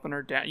 like, helping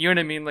her down. You know what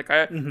I mean? Like,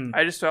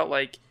 I just felt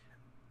like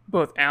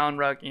both Alan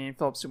Ruck and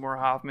Philip Seymour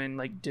Hoffman,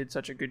 like, did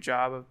such a good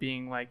job of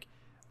being, like,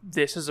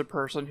 this is a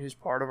person who's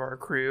part of our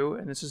crew,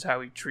 and this is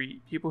how we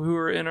treat people who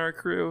are in our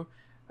crew.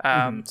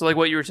 So, like,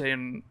 what you were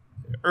saying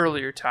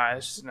earlier, Ty,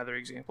 is just another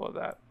example of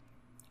that.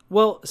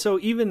 Well, so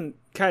even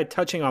kind of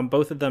touching on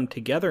both of them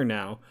together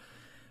now,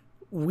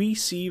 we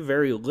see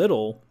very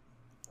little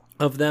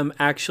of them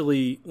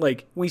actually,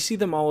 like, we see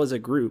them all as a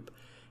group,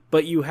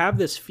 but you have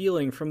this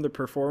feeling from the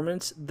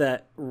performance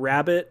that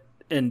Rabbit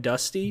and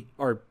Dusty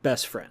are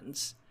best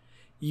friends.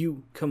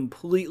 You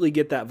completely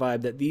get that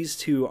vibe that these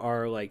two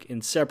are, like,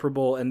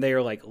 inseparable, and they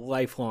are, like,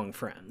 lifelong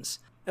friends.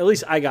 At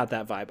least I got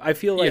that vibe. I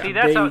feel like See,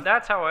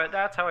 that's how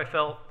I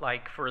felt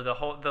like for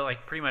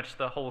like pretty much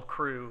the whole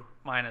crew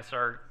minus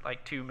our,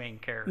 like, two main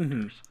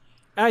characters.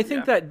 I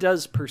think that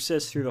does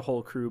persist through the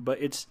whole crew,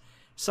 but it's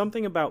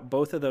something about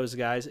both of those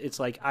guys. It's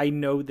like, I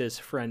know this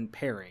friend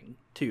pairing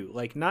too.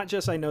 Like, not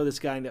just I know this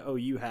guy in the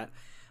OU hat.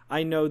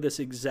 I know this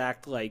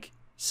exact, like,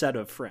 set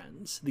of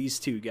friends. These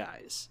two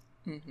guys.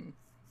 Mm-hmm.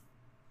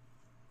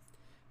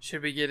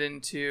 Should we get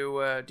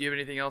into? Do you have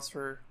anything else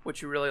for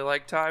what you really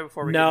like, Ty?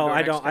 Before we no,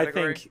 get into our I next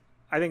don't. category?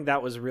 I think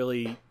that was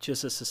really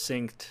just a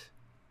succinct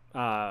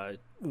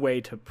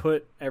way to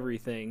put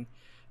everything.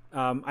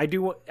 I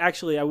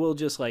will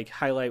just, like,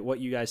 highlight what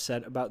you guys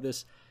said about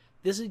this.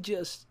 This is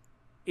just,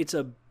 it's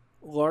a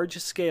large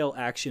scale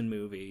action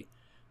movie,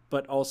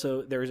 but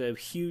also there's a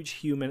huge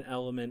human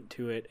element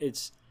to it.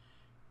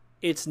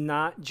 It's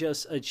not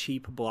just a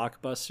cheap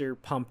blockbuster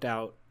pumped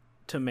out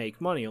to make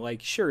money.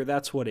 Like, sure,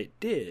 that's what it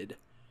did,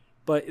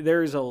 but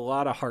there's a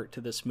lot of heart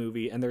to this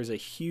movie, and there's a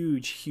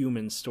huge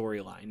human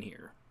storyline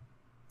here.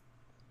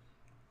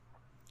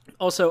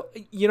 Also,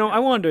 you know, I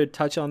wanted to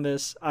touch on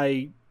this.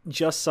 I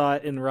just saw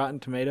it in Rotten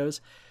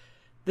Tomatoes.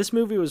 This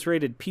movie was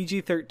rated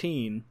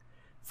PG-13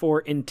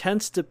 for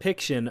intense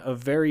depiction of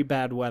very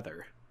bad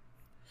weather.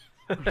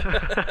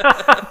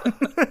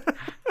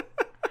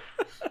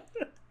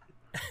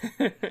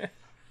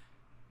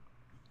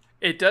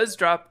 It does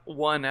drop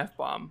one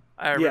F-bomb.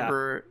 I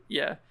remember.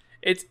 Yeah.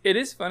 It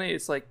is funny.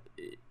 It's like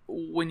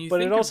when you. But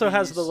think it also of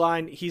has the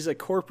line, "He's a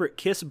corporate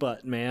kiss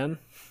butt, man."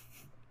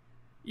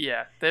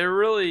 Yeah, they're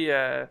really,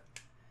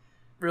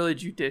 really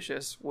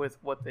judicious with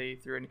what they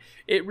threw in.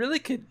 It really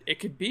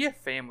could be a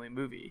family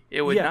movie.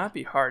 It would not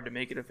be hard to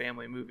make it a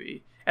family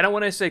movie. And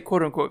when I say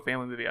quote unquote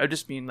family movie, I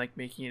just mean like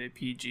making it a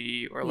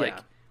PG or like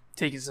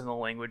taking some of the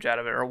language out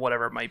of it or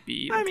whatever it might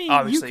be. I mean,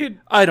 obviously, you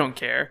could. I don't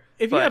care.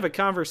 If you have a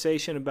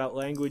conversation about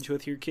language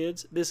with your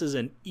kids, this is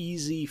an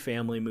easy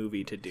family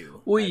movie to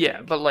do.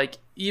 Well, but like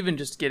even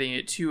just getting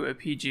it to a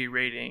PG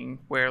rating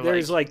where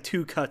there's like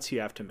 2 cuts you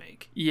have to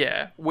make.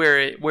 Yeah,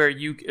 where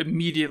you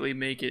immediately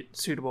make it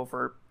suitable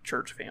for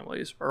church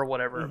families or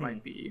whatever it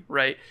might be,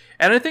 right?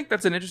 And I think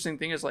that's an interesting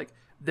thing is like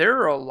there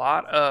are a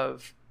lot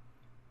of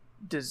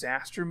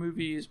disaster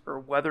movies or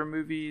weather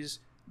movies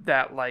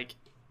that like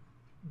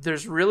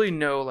there's really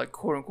no like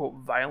quote unquote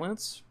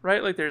violence,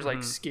 right? Like there's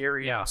like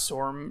scary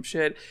storm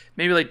shit.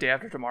 Maybe like Day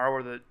After Tomorrow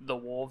where the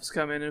wolves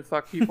come in and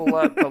fuck people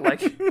up, but like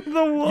the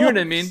wolves. You know what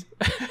I mean?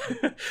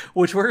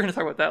 Which we're gonna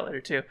talk about that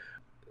later too.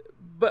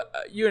 But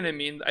you know what I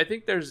mean? I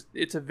think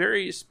it's a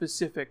very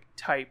specific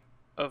type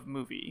of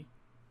movie,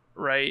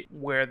 right?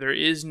 Where there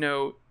is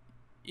no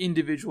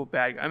individual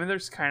bad guy. I mean,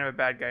 there's kind of a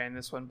bad guy in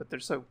this one, but they're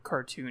so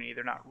cartoony.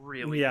 They're not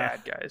really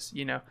bad guys,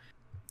 you know?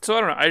 So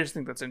I don't know. I just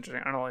think that's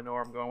interesting. I don't really know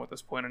where I'm going with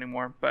this point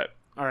anymore, but...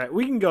 All right,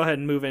 we can go ahead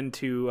and move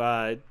into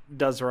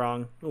Does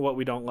Wrong, what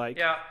we don't like.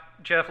 Yeah,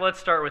 Jeff, let's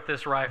start with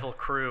this rival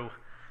crew.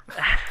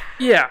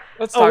 Yeah,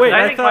 let's talk wait,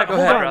 about I thought, hold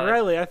on,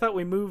 Riley, I thought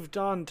we moved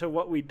on to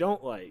what we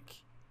don't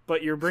like,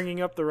 but you're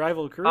bringing up the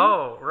rival crew?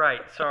 Oh,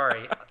 right,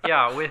 sorry.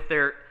 Yeah, with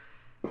their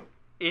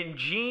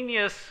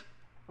ingenious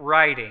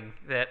writing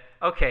that,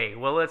 okay,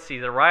 well, let's see,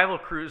 the rival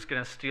crew is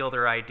going to steal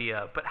their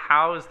idea, but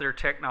how is their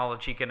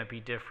technology going to be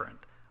different?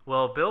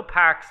 Well, Bill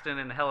Paxton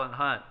and Helen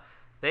Hunt,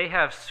 they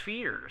have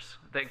spheres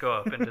that go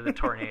up into the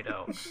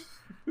tornado.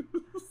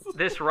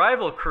 This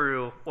rival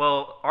crew,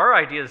 well, our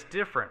idea is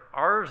different.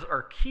 Ours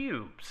are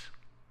cubes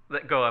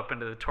that go up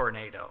into the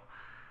tornado.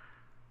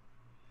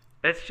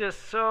 It's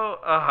just so.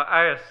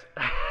 Are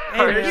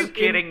you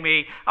kidding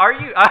me?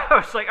 I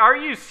was like, are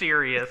you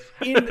serious?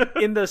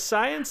 In the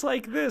science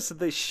like this,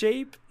 the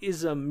shape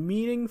is a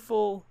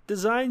meaningful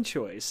design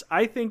choice.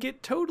 I think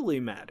it totally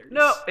matters.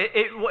 No,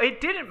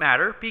 it didn't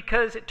matter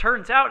because it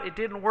turns out it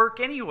didn't work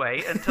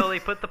anyway until they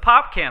put the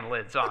pop can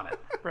lids on it.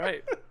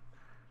 Right.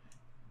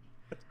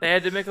 They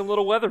had to make a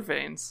little weather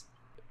vanes.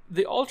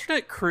 The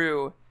alternate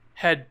crew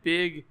had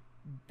big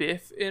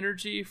Biff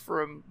energy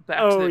from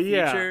Back to the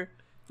Future.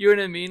 You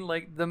know what I mean?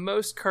 Like, the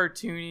most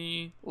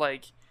cartoony,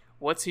 like,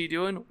 what's he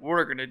doing?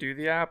 We're going to do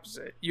the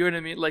opposite. You know what I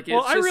mean? Like,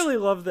 I really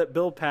love that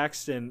Bill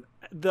Paxton,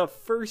 the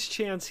first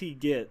chance he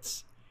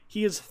gets,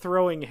 he is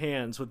throwing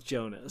hands with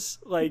Jonas.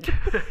 Like,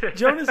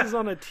 Jonas is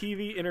on a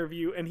TV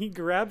interview, and he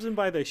grabs him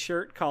by the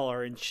shirt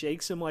collar and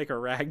shakes him like a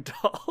rag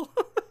doll.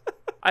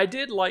 I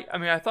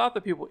thought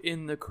the people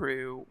in the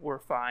crew were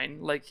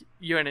fine. Like,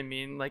 you know what I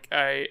mean? Like,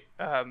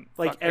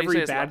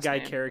 every bad guy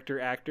character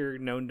actor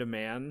known to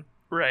man.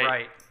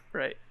 Right.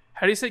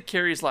 How do you say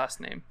Carrie's last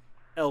name?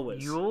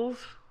 Elwes. Yules?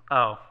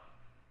 Oh.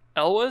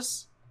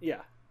 Elwes?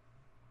 Yeah.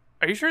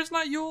 Are you sure it's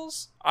not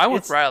Yules? I'm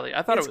with Riley.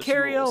 I thought it was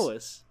Carrie Yules.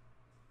 Elwes.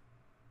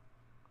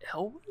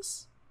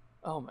 Elwes?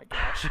 Oh my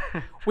gosh.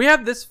 We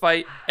have this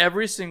fight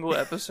every single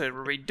episode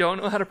where we don't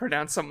know how to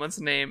pronounce someone's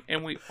name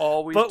and we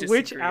always disagree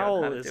which on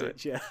owl how to is do it,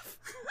 Jeff?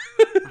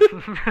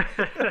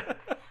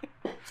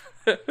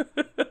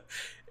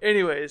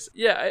 Anyways,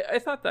 yeah, I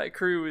thought that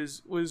crew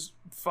was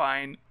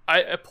fine.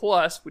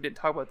 Plus, we didn't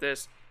talk about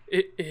this.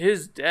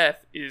 His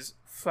death is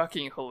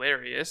fucking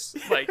hilarious.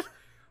 Like,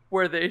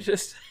 where they're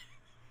just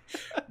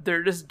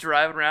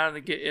driving around and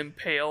they get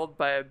impaled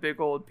by a big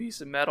old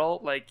piece of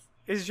metal. Like,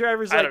 his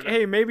driver's like,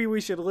 "Hey, maybe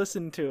we should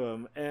listen to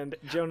him," and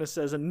Jonas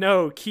says,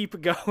 "No, keep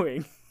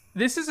going."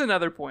 This is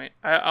another point.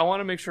 I want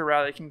to make sure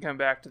Riley can come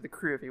back to the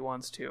crew if he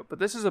wants to.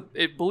 But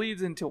it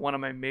bleeds into one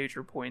of my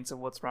major points of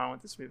what's wrong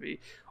with this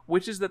movie,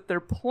 which is that their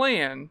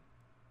plan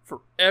for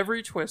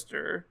every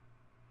twister,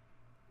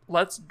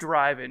 let's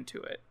drive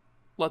into it.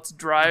 Let's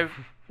drive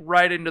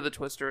right into the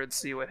twister and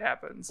see what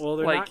happens. Well,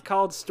 they're not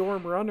called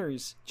storm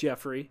runners,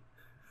 Jeffrey.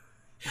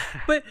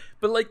 But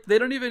like they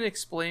don't even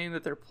explain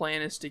that their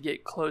plan is to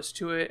get close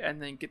to it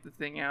and then get the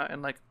thing out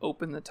and like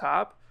open the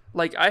top.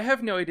 Like, I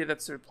have no idea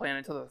that's their plan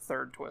until the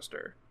third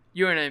twister.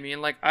 You know what I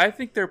mean? Like, I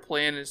think their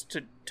plan is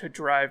to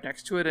drive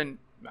next to it and,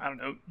 I don't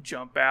know,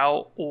 jump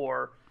out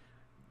or,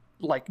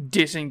 like,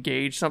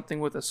 disengage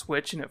something with a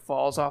switch and it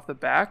falls off the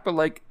back. But,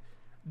 like,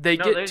 they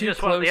get too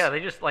close.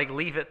 They just, like,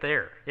 leave it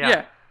there.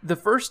 Yeah. The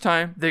first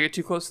time, they get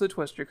too close to the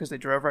twister because they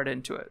drove right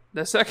into it.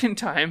 The second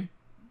time,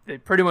 they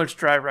pretty much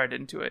drive right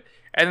into it.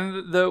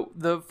 And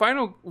the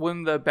final,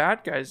 when the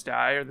bad guys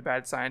die, or the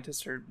bad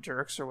scientists or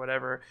jerks or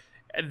whatever,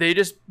 they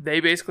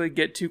basically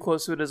get too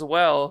close to it as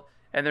well,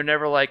 and they're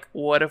never like,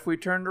 what if we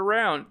turned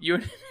around?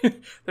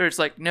 They're just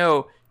like,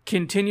 no,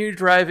 continue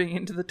driving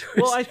into the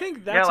twist. Well, I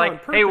think that's on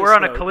purpose. Hey, we're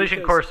on a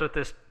collision course with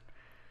this.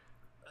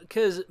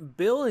 because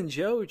Bill and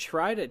Joe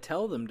try to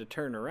tell them to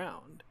turn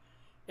around.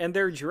 And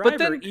their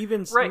driver he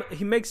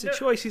makes a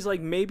choice. He's like,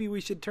 maybe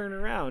we should turn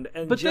around.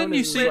 And but Jonas then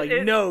you see, is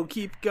like, no,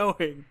 keep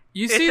going.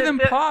 You see them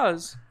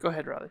pause. Go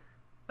ahead, Riley.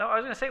 No, I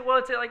was going to say, well,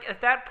 it's like at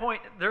that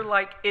point, they're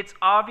like, it's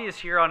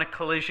obvious you're on a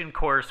collision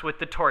course with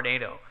the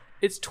tornado.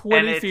 It's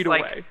 20 feet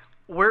away.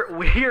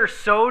 We are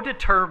so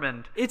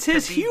determined it's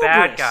his to be hubris.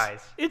 bad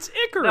guys. It's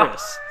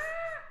Icarus. No.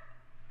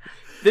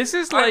 This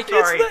is like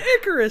it's the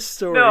Icarus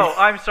story. No,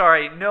 I'm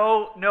sorry.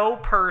 No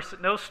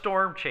person, no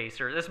storm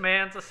chaser. This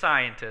man's a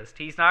scientist.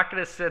 He's not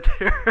going to sit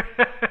there.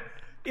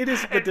 It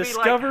is the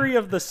discovery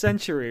of the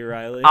century,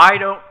 Riley. I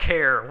don't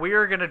care. We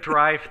are going to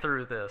drive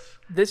through this.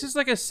 This is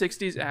like a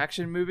 60s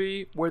action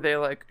movie where they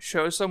like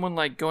show someone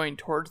like going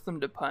towards them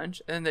to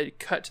punch, and then they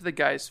cut to the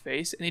guy's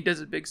face and he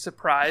does a big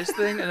surprise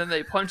thing and then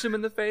they punch him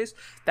in the face.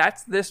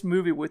 That's this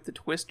movie with the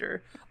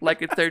Twister.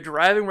 Like if they're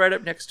driving right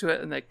up next to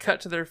it and they cut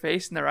to their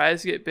face and their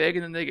eyes get big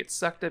and then they get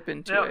sucked up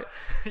into it.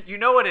 You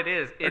know what it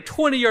is? They're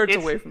 20 yards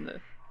away from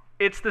this.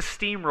 It's the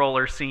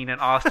steamroller scene in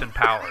Austin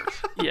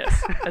Powers.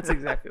 Yes, that's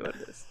exactly what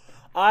it is.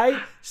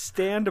 I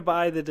stand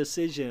by the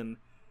decision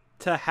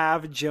to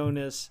have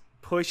Jonas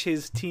push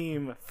his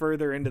team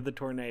further into the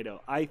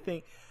tornado. I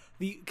think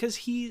the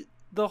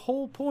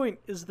whole point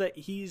is that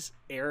he's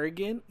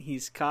arrogant,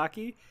 he's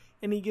cocky,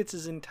 and he gets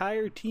his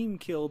entire team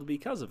killed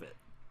because of it.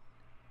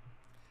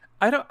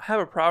 I don't have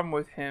a problem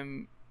with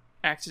him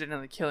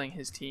accidentally killing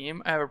his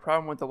team. I have a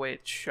problem with the way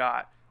it's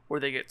shot, where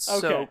they get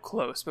so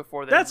close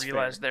before they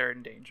realize they're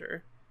in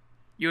danger.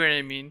 You know what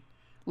I mean?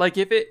 Like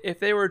if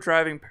they were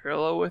driving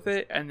parallel with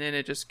it and then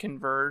it just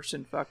converged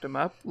and fucked them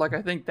up, like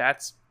I think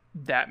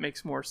that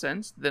makes more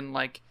sense than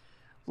like,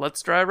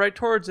 let's drive right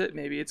towards it.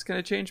 Maybe it's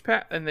gonna change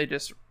path, and they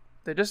just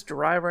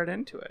drive right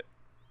into it.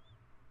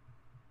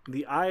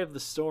 The eye of the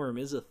storm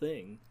is a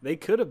thing. They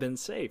could have been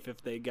safe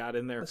if they got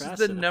in there fast enough.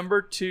 This is the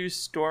number 2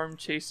 storm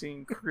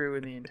chasing crew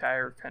in the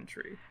entire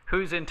country.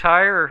 Whose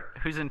entire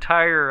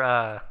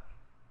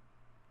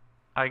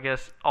I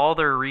guess all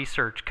their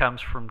research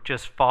comes from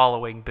just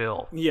following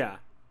Bill. Yeah.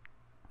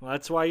 Well,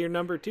 that's why you're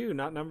number 2,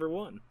 not number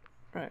 1.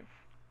 Right.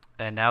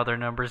 And now they're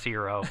number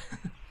 0.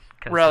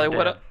 Riley,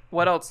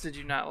 what else did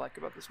you not like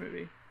about this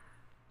movie?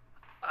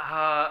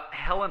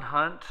 Helen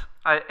Hunt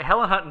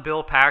and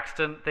Bill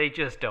Paxton, they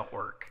just don't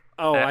work.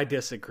 Oh, I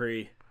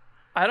disagree.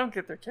 I don't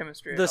get their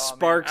chemistry at all. The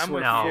sparks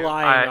were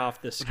flying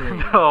off the screen.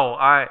 No,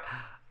 I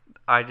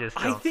just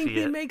don't see it. I think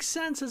they make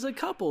sense as a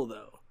couple,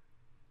 though.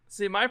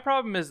 See, my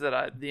problem is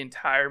that the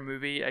entire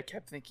movie, I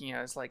kept thinking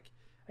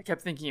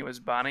it was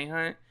Bonnie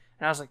Hunt,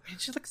 and I was like, man,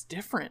 she looks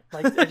different.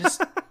 Like,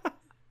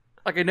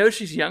 I know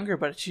she's younger,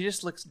 but she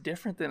just looks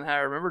different than how I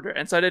remembered her.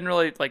 And so I didn't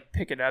really like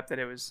pick it up that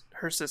it was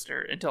her sister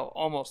until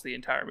almost the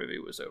entire movie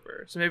was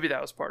over. So maybe that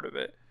was part of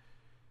it.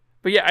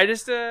 But yeah, I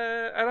just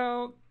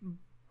I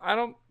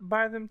don't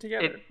buy them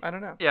together. I don't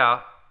know.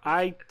 Yeah,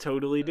 I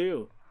totally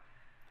do.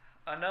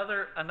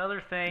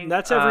 Another thing.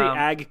 That's every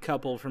ag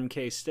couple from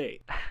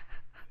K-State.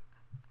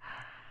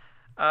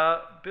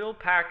 Bill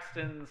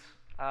Paxton's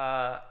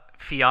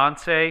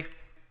fiance.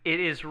 It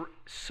is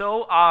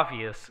so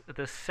obvious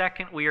the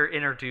second we are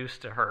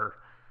introduced to her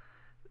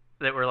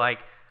that we're like,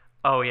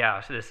 oh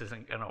yeah, so this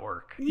isn't gonna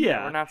work.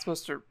 Yeah, we're not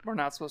supposed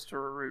to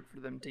root for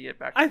them to get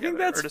back together. I think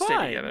that's fine.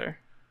 Stay together.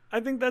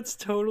 I think that's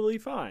totally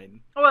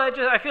fine. Well,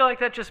 I feel like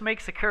that just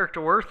makes the character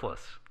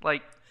worthless.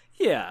 Like,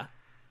 yeah,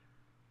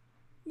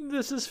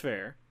 this is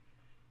fair.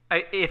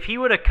 If he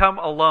would have come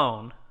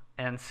alone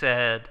and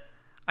said,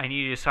 I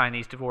need you to sign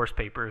these divorce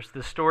papers,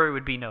 the story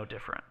would be no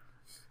different.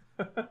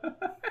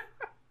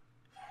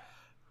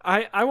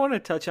 I want to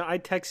touch on, I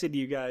texted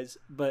you guys,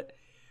 but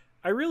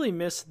I really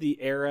miss the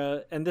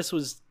era, and this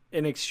was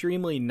an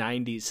extremely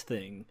 90s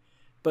thing,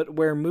 but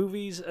where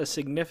movies, a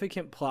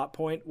significant plot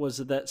point was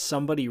that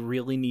somebody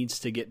really needs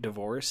to get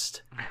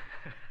divorced.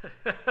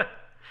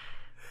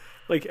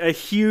 Like a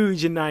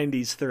huge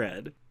 90s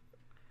thread.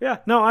 Yeah,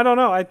 no, I don't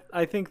know.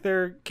 I think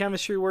their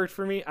chemistry worked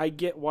for me. I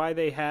get why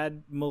they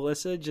had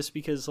Melissa, just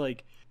because,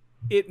 like,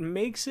 it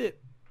makes it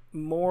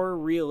more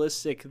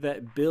realistic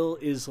that Bill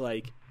is,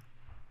 like,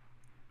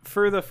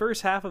 for the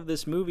first half of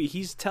this movie,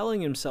 he's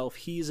telling himself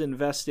he's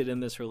invested in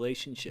this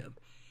relationship.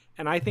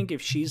 And I think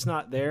if she's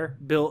not there,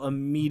 Bill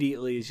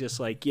immediately is just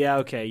like, yeah,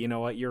 okay, you know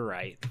what, you're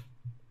right.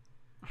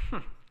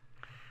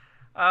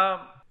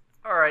 All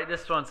right,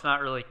 this one's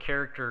not really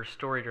character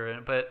story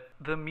driven, but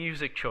the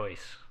music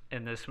choice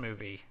in this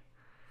movie.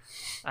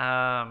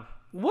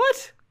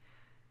 What?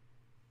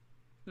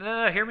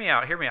 No, hear me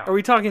out. Are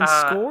we talking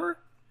score?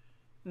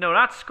 No,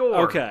 not score.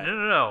 Okay.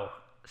 No.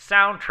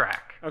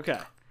 Soundtrack. Okay.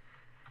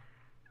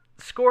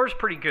 Score's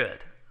pretty good,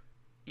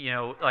 you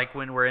know, like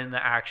when we're in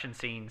the action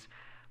scenes.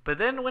 But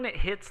then when it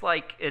hits,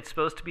 like, it's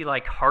supposed to be,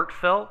 like,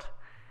 heartfelt,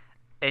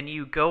 and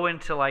you go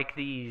into, like,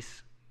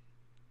 these,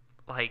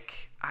 like,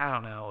 I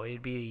don't know,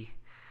 it'd be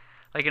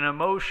like an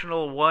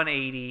emotional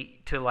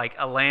 180 to, like,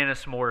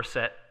 Alanis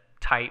Morissette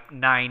type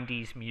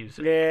 90s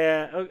music.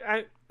 Yeah,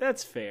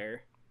 that's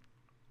fair.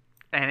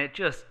 And it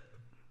just,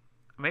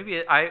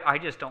 maybe I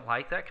just don't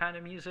like that kind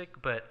of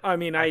music. But I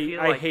mean, I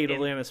like hate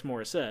Alanis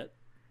Morissette.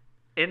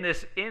 In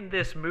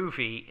this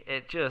movie,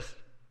 it just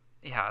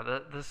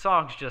the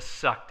songs just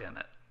sucked in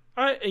it.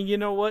 You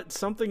know what?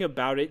 Something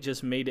about it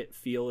just made it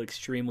feel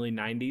extremely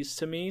 90s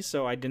to me,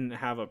 so I didn't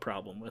have a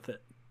problem with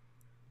it.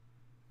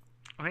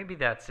 Maybe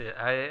that's it.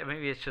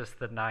 Maybe it's just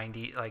the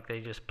 90s, like they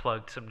just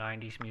plugged some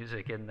 90s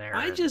music in there.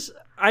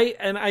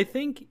 I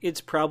think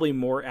it's probably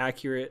more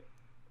accurate,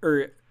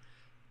 I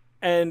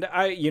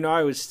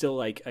was still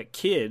like a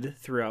kid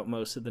throughout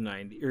most of the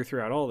 90s, or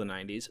throughout all the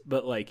 90s,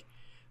 but like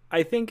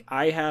I think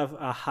I have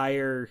a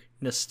higher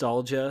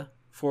nostalgia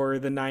for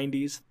the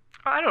 90s.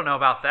 I don't know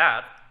about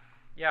that.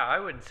 Yeah, I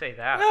wouldn't say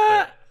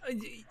that.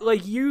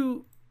 Like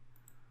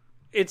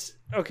it's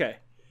okay.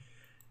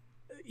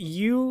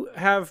 You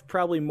have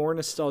probably more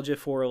nostalgia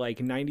for like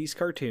 90s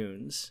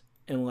cartoons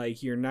and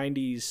like your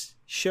 90s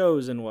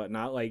shows and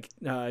whatnot, like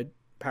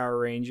Power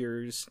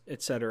Rangers,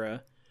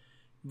 etc.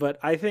 But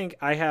I think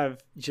I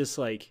have just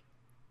like,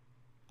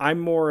 I'm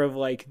more of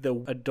like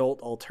the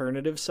adult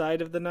alternative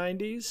side of the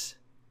 90s,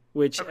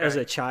 which as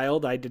a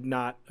child I did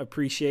not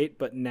appreciate,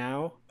 but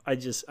now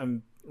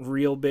I'm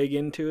real big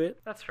into it.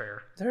 That's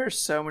fair. There are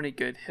so many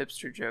good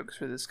hipster jokes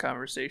for this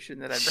conversation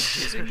that I'm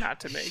choosing not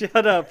to make.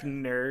 Shut up,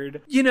 nerd.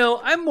 You know,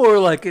 I'm more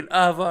like an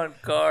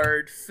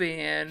avant-garde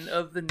fan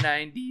of the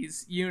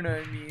 90s. You know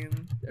what I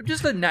mean? I'm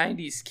just a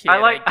 90s kid,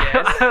 I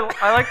guess.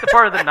 I like the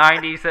part of the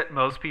 90s that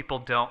most people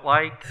don't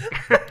like.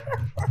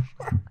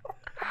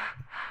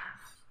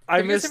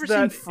 Have you ever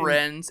seen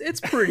Friends?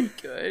 It's pretty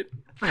good.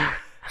 I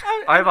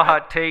have a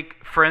hot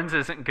take. Friends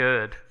isn't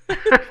good.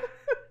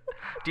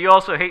 Do you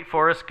also hate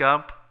Forrest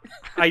Gump?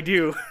 I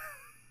do.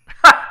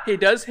 He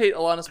does hate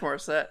Alanis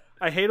Morissette.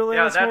 I hate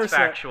Alanis Morissette. Yeah, that's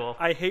factual.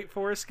 I hate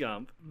Forrest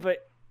Gump.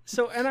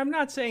 And I'm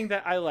not saying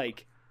that I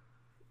like...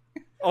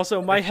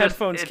 Also, my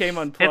headphones came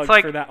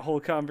unplugged for that whole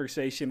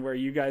conversation where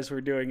you guys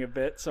were doing a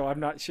bit, so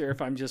I'm not sure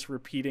if I'm just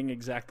repeating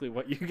exactly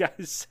what you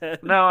guys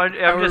said. No,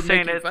 I'm just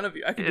saying it. Fun of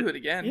you. I can do it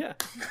again. Yeah.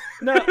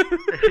 No,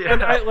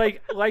 and I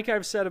like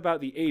I've said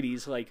about the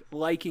 80s, like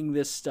liking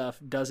this stuff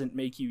doesn't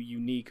make you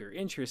unique or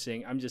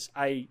interesting.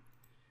 I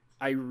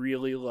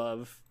really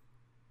love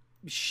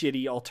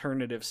shitty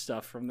alternative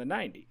stuff from the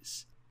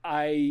 90s.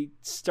 I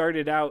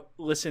started out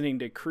listening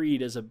to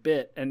Creed as a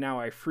bit, and now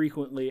I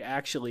frequently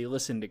actually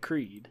listen to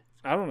Creed.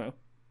 I don't know.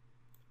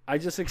 I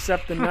just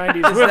accept the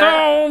 90s. With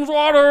arms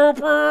water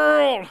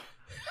pearl.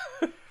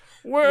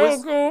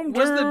 Welcome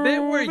was the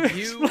bit where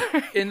you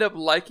end up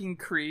liking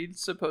Creed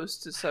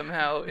supposed to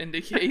somehow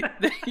indicate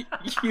that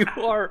you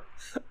are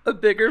a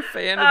bigger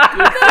fan of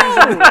good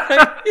things?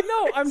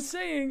 No, I'm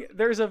saying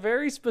there's a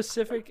very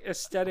specific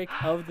aesthetic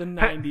of the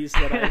 90s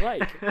that I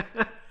like.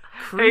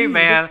 Creed hey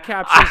man,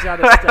 captures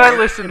that aesthetic. I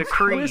listen to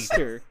Creed.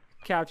 Twister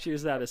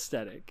captures that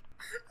aesthetic.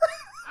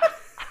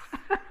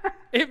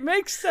 It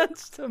makes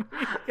sense to me.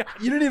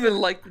 You don't even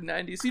like the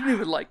 90s. You don't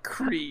even like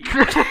Creed.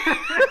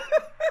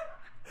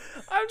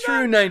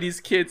 True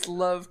 90s kids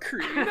love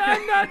Creed.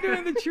 I'm not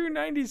doing the true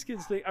 90s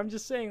kids thing. I'm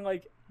just saying,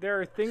 like,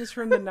 there are things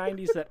from the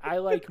 90s that I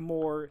like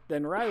more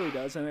than Riley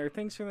does, and there are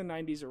things from the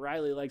 90s that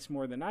Riley likes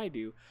more than I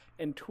do.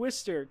 And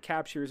Twister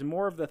captures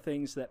more of the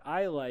things that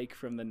I like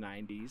from the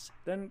 90s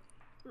than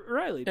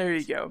Riley does. There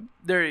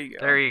you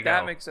go.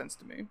 That makes sense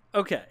to me.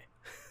 Okay.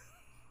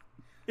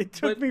 It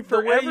took me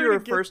forever. The way you were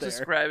to first there.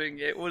 describing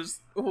it was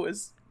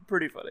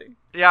pretty funny.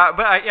 Yeah,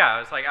 but I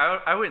was like,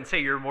 I wouldn't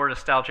say you're more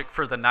nostalgic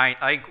for the night.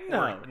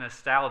 We're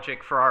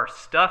nostalgic for our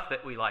stuff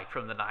that we like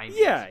from the 90s.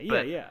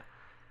 Yeah.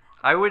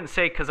 I wouldn't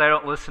say because I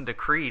don't listen to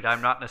Creed,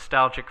 I'm not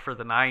nostalgic for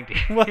the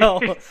 90s.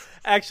 Well,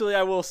 actually,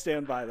 I will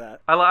stand by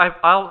that.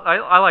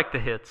 I like the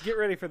hits. Get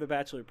ready for the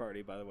bachelor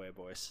party, by the way,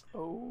 boys.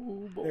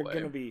 Oh boy, there's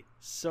gonna be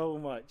so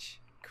much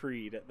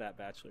Creed at that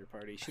bachelor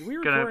party. Should we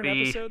record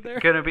an episode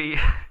there? Gonna be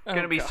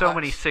so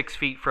many 6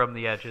 feet from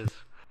the edges.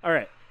 All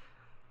right,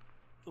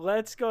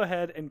 let's go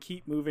ahead and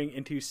keep moving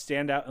into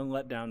standout and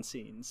letdown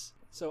scenes.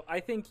 So I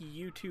think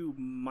you two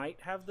might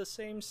have the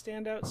same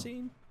standout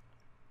scene.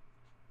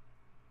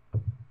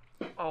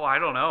 Oh, I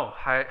don't know.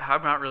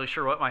 I'm not really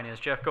sure what mine is.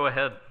 Jeff, go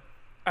ahead.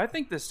 I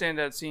think the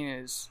standout scene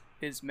is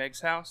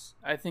Meg's house.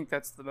 I think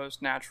that's the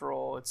most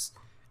natural. It's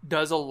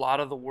does a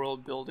lot of the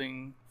world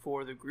building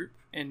for the group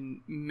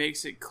and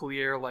makes it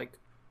clear like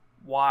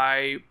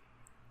why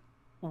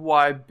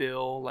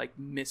Bill like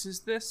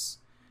misses this,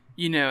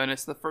 you know, and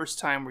it's the first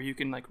time where you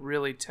can like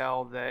really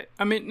tell that,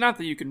 I mean, not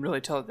that you can really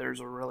tell that there's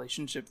a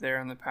relationship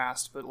there in the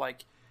past, but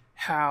like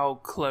how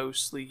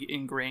closely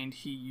ingrained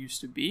he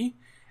used to be.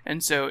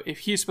 And so if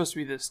he's supposed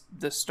to be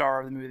the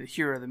star of the movie, the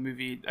hero of the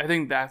movie, I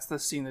think that's the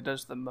scene that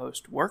does the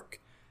most work.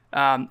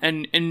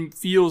 And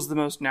feels the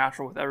most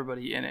natural with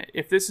everybody in it.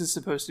 If this is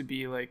supposed to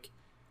be like,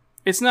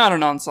 it's not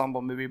an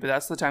ensemble movie, but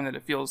that's the time that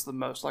it feels the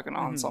most like an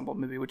ensemble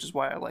movie, which is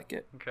why I like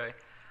it. Okay,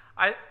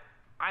 I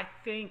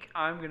think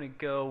I'm gonna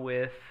go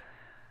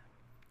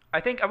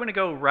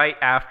right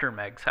after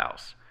Meg's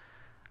house.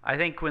 I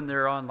think when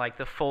they're on like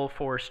the full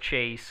force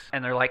chase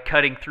and they're like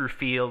cutting through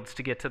fields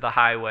to get to the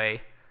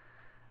highway,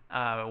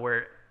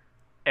 where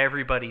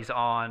everybody's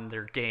on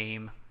their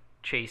game.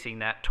 chasing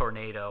that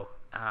tornado.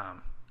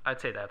 I'd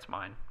say that's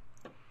mine.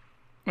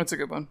 That's a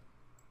good one.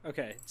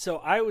 Okay, so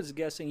I was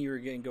guessing you were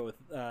going to go with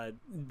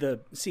the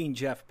scene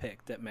Jeff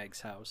picked at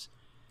Meg's house.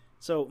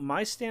 So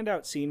my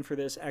standout scene for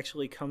this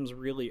actually comes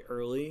really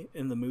early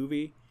in the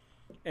movie,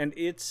 and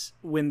it's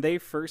when they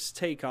first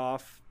take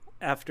off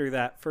after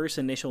that first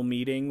initial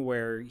meeting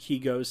where he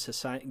goes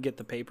to get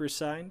the papers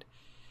signed,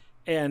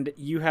 and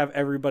you have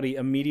everybody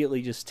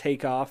immediately just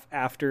take off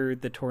after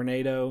the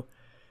tornado,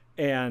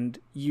 and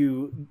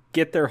you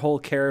get their whole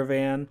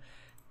caravan,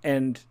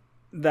 and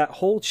that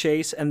whole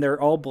chase, and they're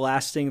all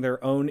blasting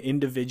their own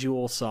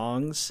individual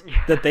songs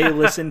that they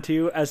listen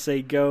to as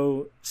they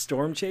go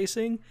storm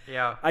chasing.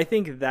 Yeah. I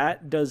think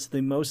that does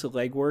the most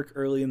legwork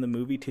early in the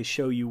movie to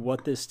show you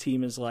what this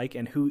team is like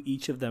and who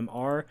each of them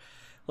are.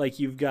 Like,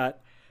 you've got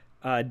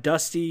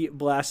Dusty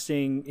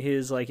blasting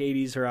his like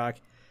 80s rock,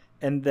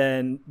 and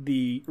then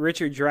the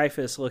Richard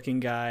Dreyfuss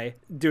looking guy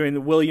doing the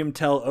William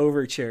Tell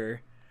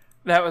overture.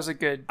 That was a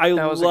good. I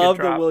that was love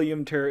a good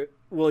the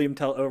William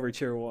Tell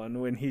overture one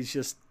when he's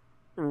just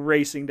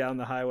racing down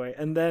the highway.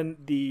 And then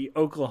the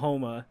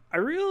Oklahoma. I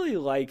really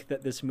like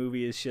that this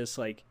movie is just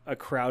like a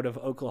crowd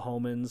of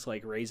Oklahomans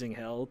like raising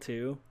hell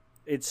too.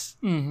 It's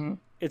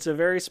a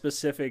very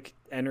specific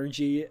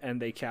energy,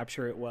 and they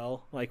capture it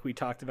well, like we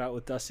talked about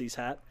with Dusty's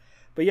hat.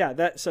 But yeah,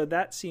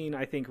 that scene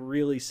I think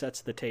really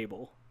sets the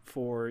table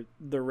for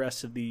the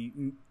rest of the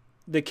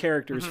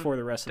characters for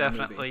the rest of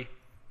the movie.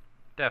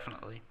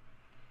 Definitely.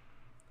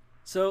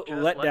 So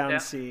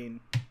letdown scene.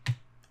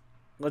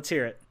 Let's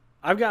hear it.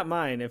 I've got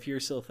mine if you're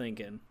still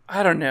thinking.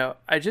 I don't know.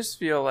 I just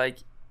feel like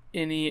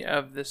any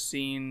of the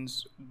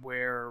scenes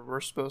where we're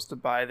supposed to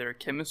buy their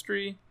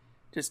chemistry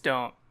just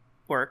don't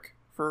work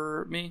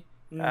for me.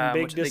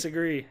 Big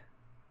disagree.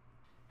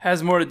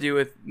 Has more to do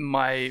with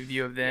my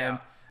view of them.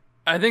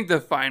 Yeah. I think the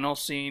final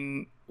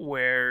scene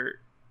where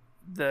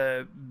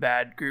the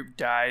bad group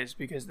dies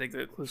because they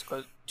get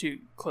too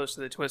close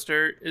to the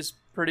Twister is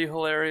pretty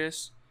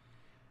hilarious.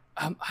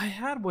 I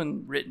had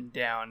one written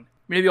down.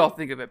 Maybe I'll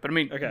think of it, but I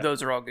mean,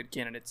 Those are all good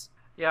candidates.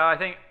 Yeah, I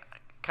think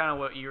kind of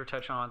what you were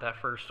touching on with that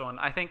first one.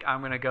 I think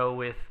I'm going to go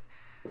with,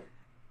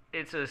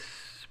 it's a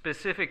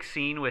specific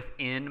scene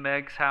within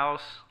Meg's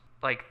house,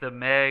 like the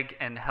Meg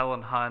and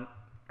Helen Hunt,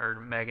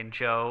 or Meg and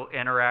Joe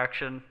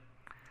interaction.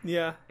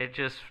 Yeah.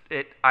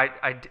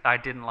 I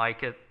didn't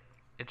like it.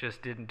 It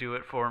just didn't do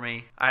it for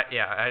me. I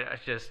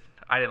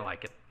didn't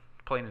like it.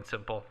 Plain and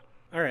simple.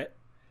 All right.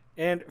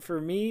 And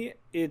for me,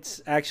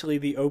 it's actually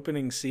the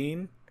opening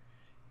scene.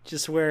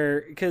 Just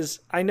where, because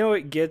I know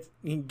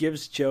he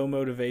gives Joe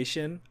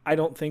motivation. I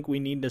don't think we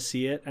need to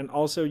see it. And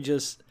also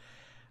just,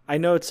 I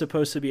know it's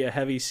supposed to be a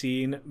heavy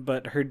scene,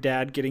 but her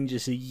dad getting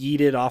just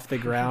yeeted off the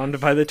ground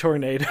by the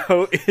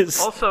tornado is...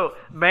 Also,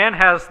 man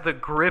has the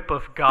grip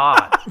of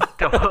God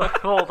to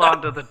hold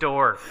on to the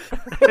door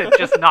and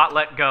just not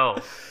let go.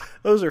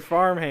 Those are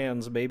farm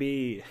hands,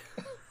 baby.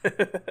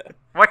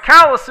 My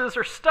calluses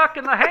are stuck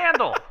in the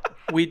handle.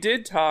 We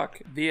did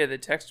talk via the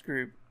text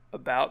group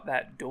about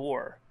that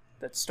door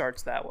that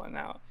starts that one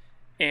out,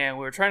 and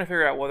we were trying to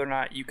figure out whether or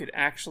not you could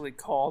actually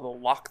call the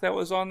lock that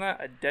was on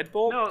that a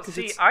deadbolt. No,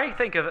 see, I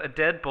think of a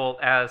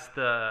deadbolt as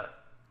the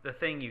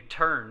thing you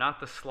turn, not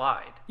the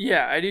slide.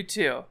 Yeah, I do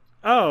too.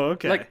 Oh,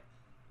 okay. Like,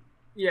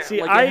 yeah,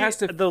 see, like it has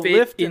to the fit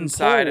lift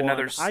inside and pull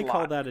another one, slot. I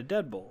call that a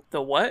deadbolt.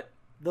 The what?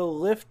 The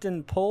lift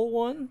and pull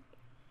one,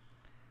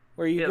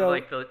 where you go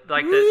like the turn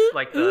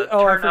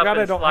I forgot up and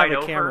I don't slide have a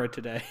over. camera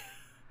today.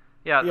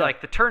 Yeah, like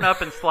the turn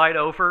up and slide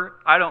over.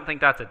 I don't think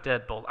that's a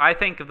deadbolt. I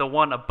think of the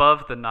one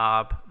above the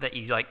knob that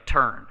you like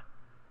turn.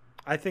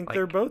 I think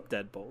they're both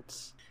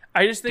deadbolts.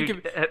 I just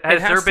think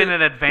has there been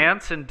an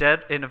advancement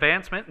in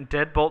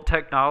deadbolt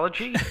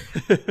technology?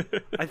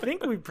 I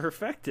think we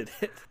perfected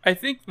it. I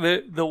think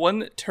the one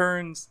that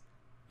turns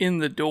in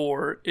the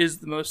door is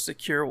the most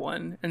secure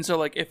one. And so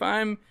like if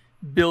I'm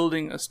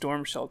building a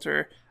storm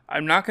shelter,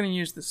 I'm not going to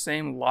use the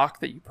same lock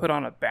that you put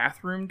on a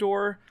bathroom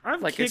door.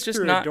 I've like, kicked it's just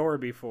through not, a door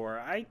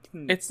before.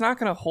 It's not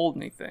going to hold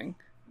anything.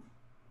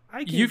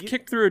 You've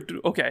kicked through a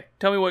door. Okay,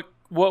 tell me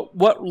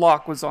what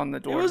lock was on the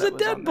door. It was a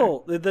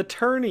deadbolt, the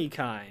turny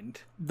kind.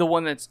 The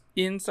one that's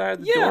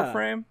inside the door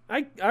frame?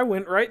 I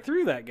went right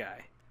through that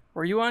guy.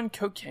 Were you on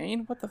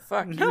cocaine? What the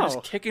fuck? No. You were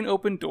just kicking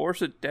open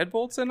doors with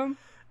deadbolts in them?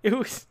 It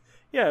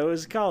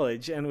was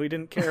college, and we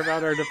didn't care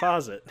about our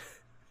deposit.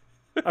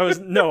 I was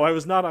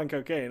not on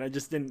cocaine. I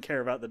just didn't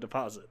care about the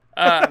deposit.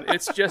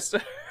 It's just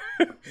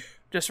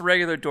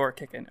regular door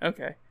kicking.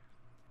 Okay.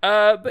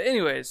 But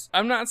anyways,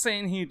 I'm not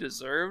saying he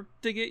deserved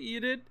to get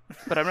yeeted,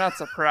 but I'm not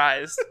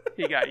surprised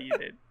he got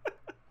yeeted.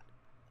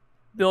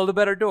 Build a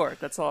better door.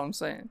 That's all I'm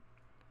saying.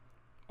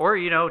 Or,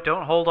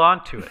 don't hold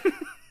on to it.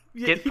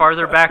 Get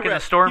farther back in the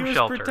storm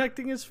shelter. He was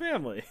protecting his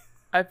family.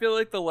 I feel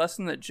like the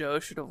lesson that Joe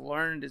should have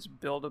learned is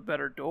build a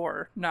better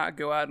door, not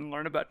go out and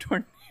learn about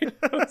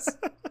tornadoes.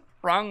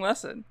 Wrong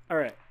lesson. All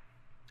right.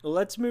 Well,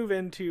 let's move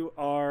into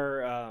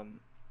our...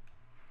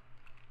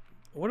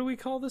 what do we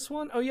call this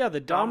one? Oh, yeah, the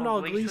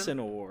Domhnall Gleeson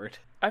Award.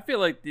 I feel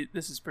like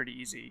this is pretty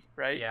easy,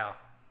 right? Yeah.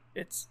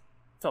 It's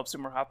Philip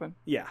Seymour Hoffman.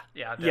 Yeah.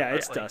 Yeah, Yeah,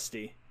 it's definitely.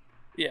 Dusty.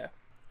 Yeah.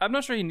 I'm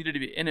not sure he needed to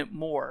be in it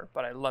more,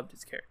 but I loved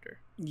his character.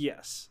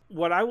 Yes.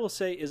 What I will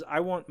say is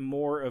I want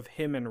more of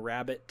him and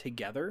Rabbit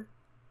together.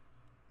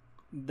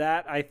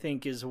 That, I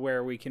think, is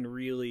where we can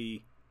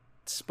really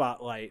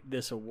spotlight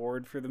this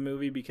award for the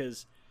movie,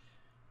 because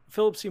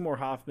Philip Seymour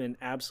Hoffman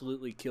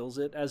absolutely kills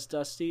it as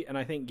Dusty, and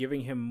I think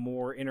giving him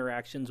more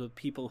interactions with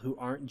people who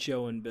aren't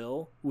Joe and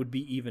Bill would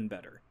be even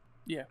better.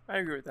 Yeah, I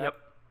agree with that. Yep.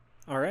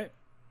 All right.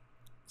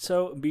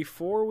 So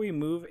before we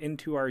move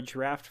into our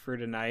draft for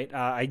tonight,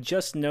 I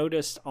just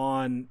noticed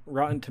on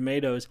Rotten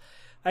Tomatoes,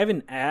 I have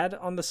an ad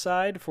on the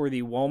side for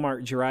the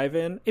Walmart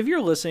drive-in. If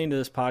you're listening to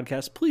this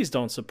podcast, please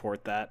don't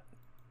support that.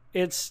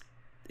 It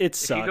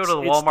sucks. If you go to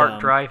the It's Walmart dumb.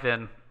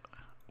 drive-in,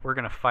 we're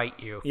going to fight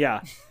you.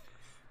 Yeah.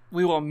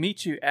 We will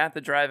meet you at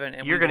the drive-in,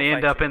 and You're going to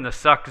end up in the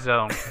suck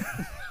zone.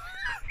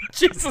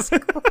 Jesus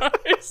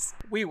Christ.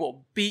 We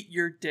will beat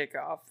your dick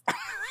off.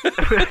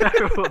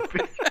 We'll be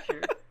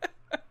sure.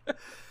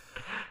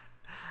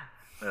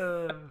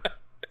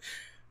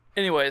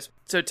 Anyways,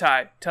 so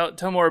Ty,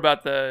 tell more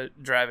about the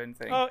drive-in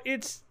thing. Oh,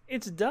 it's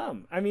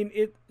dumb. I mean,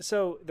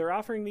 so they're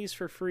offering these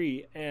for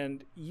free,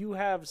 and you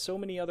have so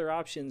many other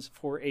options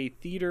for a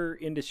theater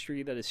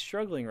industry that is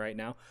struggling right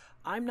now.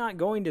 I'm not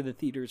going to the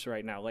theaters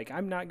right now. Like,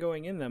 I'm not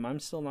going in them. I'm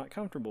still not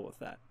comfortable with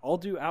that. I'll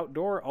do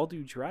outdoor. I'll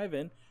do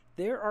drive-in.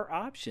 There are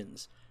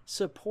options.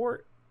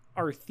 Support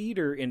our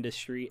theater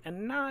industry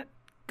and not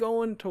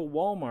going to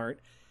Walmart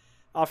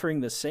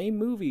offering the same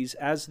movies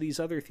as these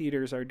other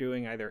theaters are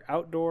doing, either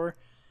outdoor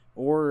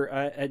or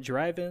at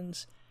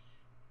drive-ins.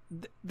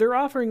 They're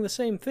offering the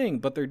same thing,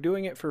 but they're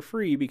doing it for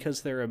free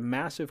because they're a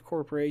massive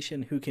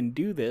corporation who can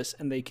do this,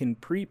 and they can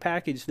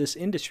pre-package this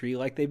industry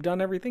like they've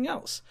done everything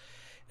else.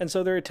 And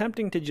so they're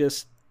attempting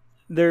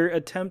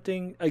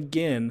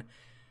again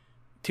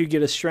to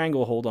get a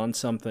stranglehold on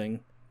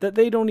something that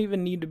they don't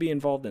even need to be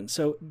involved in.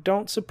 So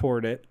don't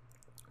support it.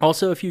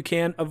 Also, if you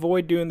can,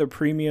 avoid doing the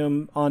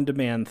premium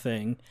on-demand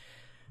thing.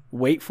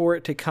 Wait for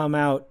it to come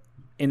out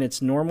in its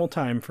normal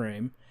time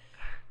frame.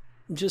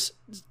 Just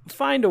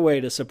find a way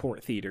to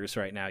support theaters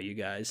right now, you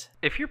guys.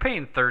 If you're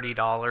paying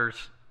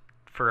 $30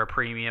 for a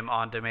premium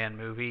on-demand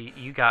movie,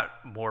 you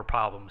got more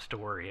problems to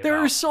worry about. There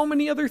are so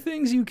many other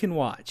things you can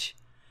watch.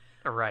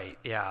 Right,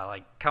 yeah,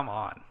 like, come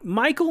on.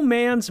 Michael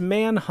Mann's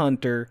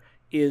Manhunter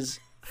is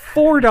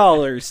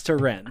 $4 to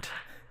rent.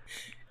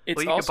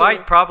 It's You also, could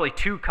buy probably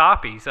 2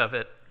 copies of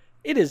it.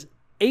 It is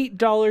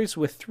 $8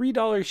 with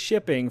 $3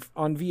 shipping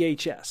on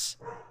VHS.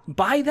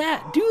 Buy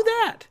that. Do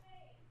that.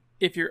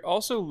 if you're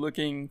also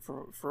looking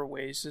for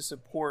ways to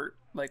support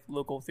like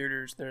local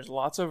theaters, there's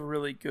lots of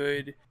really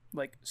good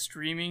like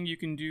streaming you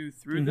can do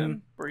through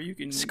them, where you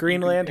can.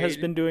 Screenland has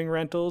been doing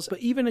rentals, but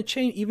even a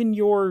chain, even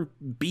your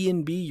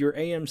B&B, your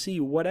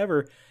AMC,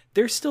 whatever,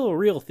 they're still a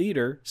real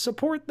theater.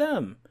 Support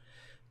them.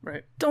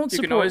 Right. Don't you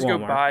support can always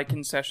Walmart. go buy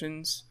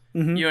concessions.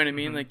 You know what I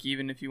mean? Like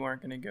even if you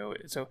aren't going to go,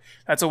 so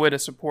that's a way to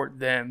support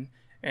them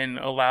and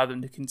allow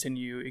them to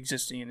continue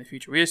existing in the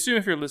future. We assume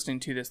if you're listening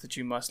to this that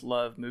you must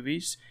love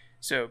movies.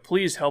 So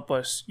please help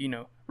us,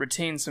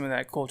 retain some of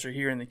that culture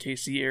here in the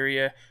KC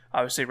area.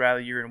 Obviously,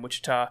 Riley, you're in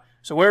Wichita.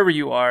 So wherever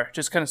you are,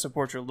 just kind of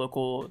support your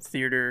local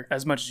theater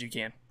as much as you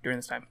can during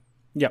this time.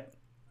 Yep.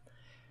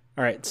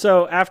 All right.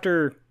 So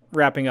after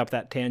wrapping up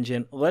that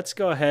tangent, let's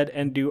go ahead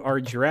and do our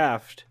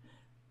draft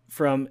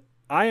from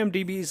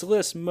IMDb's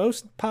list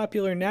most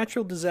popular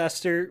natural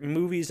disaster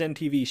movies and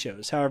TV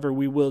shows. However,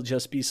 we will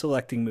just be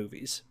selecting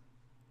movies.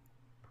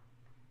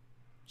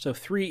 So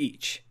 3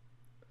 each.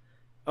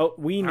 Oh,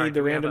 we need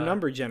the random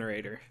number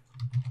generator.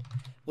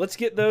 Let's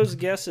get those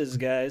guesses,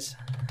 guys.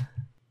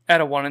 At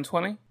a 1 in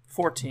 20,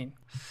 14.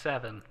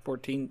 7.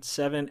 14,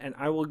 7, and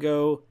I will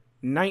go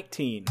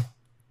 19.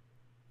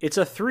 It's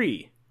a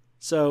 3.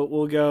 So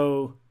we'll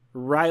go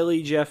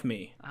Riley, Jeff,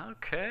 me.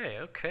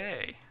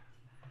 Okay.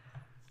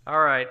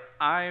 All right,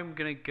 I'm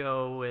going to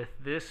go with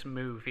this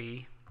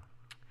movie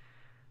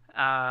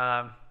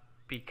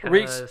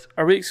because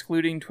Are we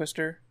excluding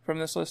Twister from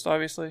this list,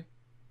 obviously?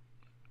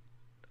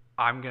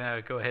 I'm going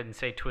to go ahead and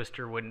say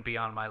Twister wouldn't be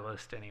on my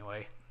list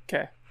anyway.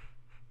 Okay.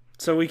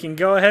 So we can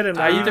go ahead and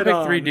I leave need to it pick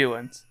on. 3 new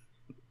ones.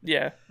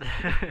 Yeah.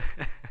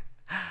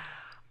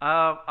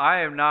 I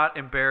am not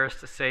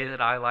embarrassed to say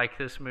that I like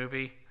this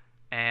movie,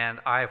 and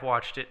I've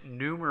watched it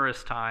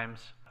numerous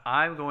times.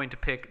 I'm going to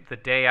pick The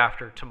Day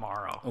After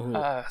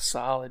Tomorrow.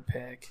 Solid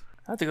pick.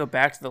 I have to go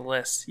back to the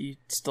list. He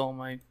stole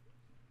my...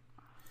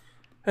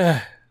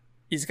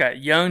 He's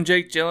got young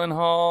Jake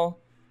Gyllenhaal,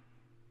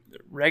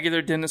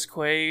 regular Dennis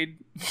Quaid.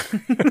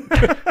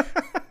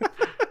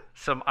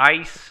 Some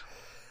ice.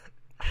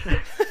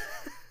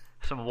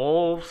 Some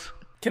wolves.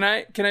 Can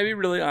I be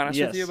really honest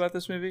Yes. with you about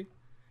this movie?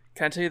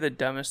 Can I tell you the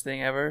dumbest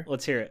thing ever?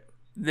 Let's hear it.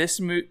 This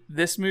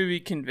movie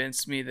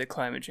convinced me that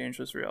climate change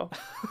was real.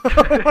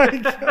 Oh my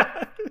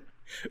God.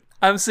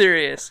 I'm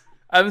serious.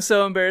 I'm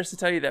so embarrassed to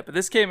tell you that, but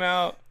this came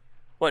out,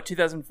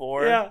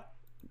 2004? Yeah.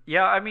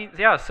 Yeah, I mean,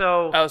 yeah,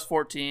 so... I was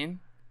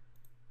 14.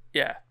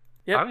 Yeah.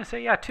 Yep. I'm going to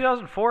say,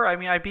 2004,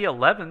 I'd be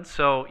 11,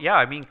 so,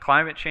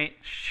 climate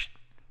change...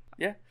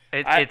 Yeah.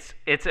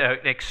 It's an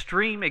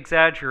extreme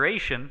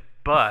exaggeration,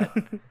 but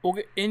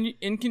Okay,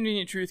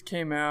 Inconvenient Truth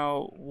came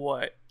out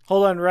what?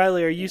 Hold on,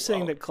 Riley. Are you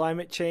saying that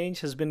climate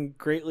change has been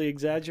greatly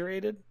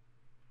exaggerated?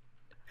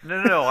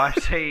 No. I'm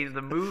saying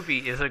the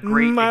movie is a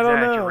great I don't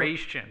know.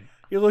 exaggeration.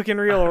 You're looking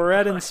real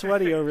red and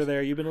sweaty over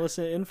there. You been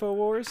listening to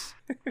InfoWars?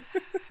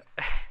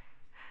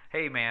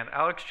 Hey, man,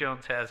 Alex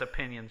Jones has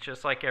opinions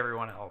just like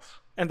everyone else.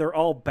 And they're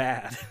all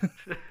bad.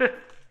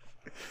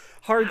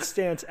 Hard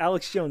stance,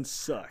 Alex Jones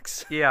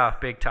sucks. Yeah,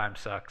 big time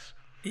sucks.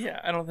 Yeah,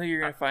 I don't think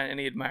you're going to find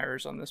any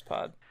admirers on this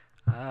pod.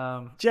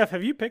 Jeff,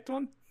 have you picked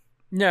one?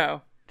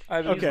 No.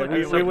 Okay,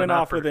 we went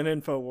off with an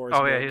InfoWars.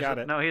 Oh, yeah, got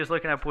it. No, he was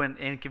looking up when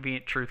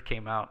Inconvenient Truth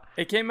came out.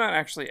 It came out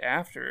actually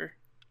after.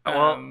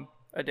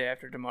 A day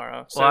after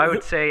tomorrow. So I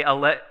would say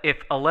if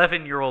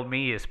 11-year-old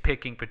me is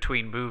picking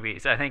between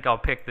movies, I think I'll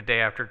pick The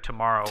Day After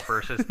Tomorrow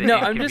versus The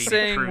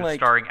Inconvenient Truth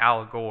starring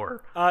Al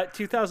Gore.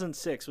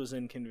 2006 was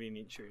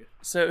Inconvenient Truth.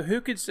 So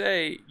who could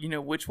say,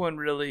 which one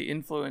really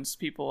influenced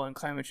people on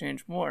climate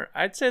change more?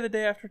 I'd say The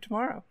Day After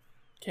Tomorrow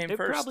came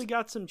first. It probably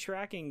got some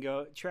traction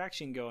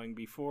going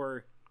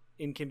before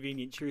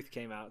Inconvenient Truth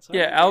came out. So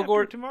yeah, Al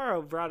Gore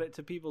Tomorrow brought it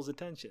to people's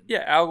attention.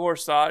 Yeah, Al Gore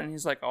saw it and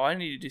he's like, "Oh, I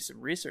need to do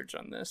some research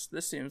on this.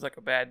 This seems like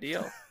a bad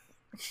deal."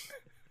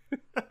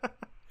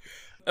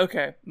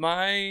 Okay,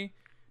 my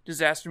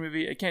disaster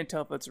movie. I can't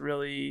tell if it's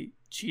really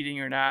cheating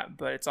or not,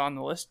 but it's on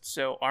the list.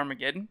 So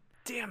Armageddon.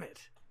 Damn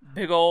it!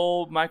 Big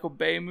old Michael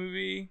Bay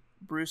movie.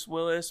 Bruce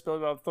Willis, Billy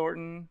Bob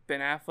Thornton, Ben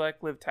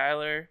Affleck, Liv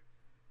Tyler.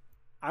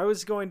 I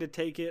was going to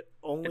take it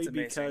only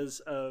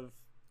because of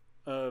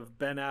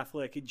Ben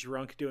Affleck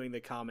drunk doing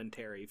the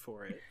commentary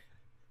for it.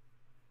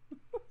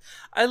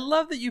 I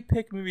love that you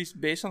pick movies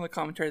based on the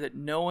commentary that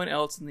no one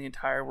else in the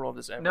entire world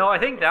has ever. No, I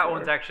think that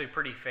one's actually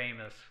pretty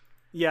famous.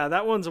 Yeah,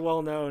 that one's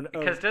well known.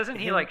 Because doesn't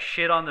he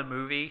shit on the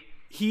movie?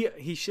 He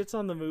shits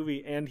on the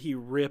movie and he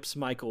rips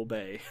Michael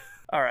Bay.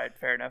 All right,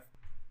 fair enough.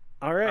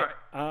 All right.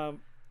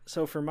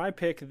 So for my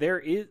pick,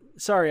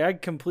 sorry, I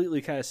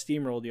completely kind of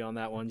steamrolled you on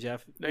that one,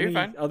 Jeff. No, you're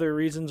fine. Other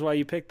reasons why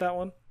you picked that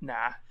one?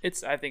 Nah,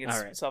 I think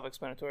it's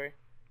self-explanatory.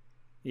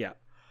 Yeah.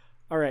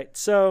 All right.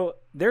 So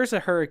there's a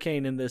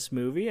hurricane in this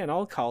movie, and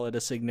I'll call it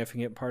a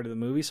significant part of the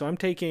movie. So I'm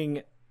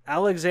taking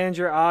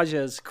Alexandra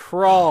Aja's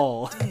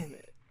Crawl. Damn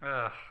it.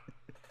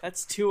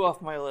 That's 2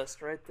 off my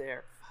list right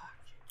there.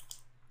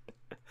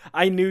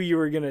 I knew you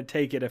were gonna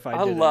take it if I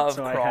didn't. I love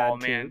so Crawl, I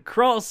had to. man.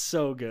 Crawl's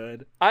so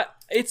good.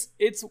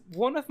 It's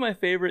one of my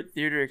favorite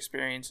theater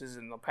experiences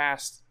in the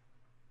past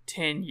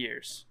 10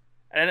 years.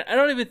 And I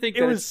don't even think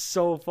it was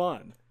so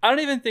fun. I don't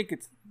even think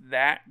it's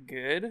that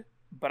good,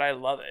 but I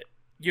love it.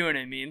 You know what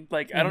I mean?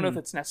 Like, I don't know if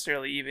it's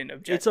necessarily even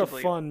objectively. It's a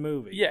fun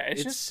movie. Yeah,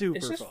 it's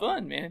just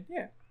fun, man.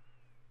 Yeah.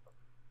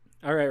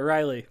 All right,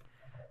 Riley.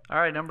 All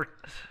right, number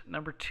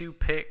 2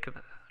 pick,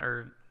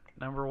 or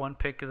number 1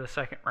 pick of the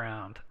second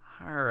round.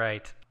 All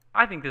right.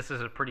 I think this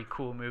is a pretty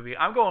cool movie.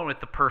 I'm going with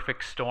The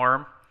Perfect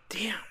Storm.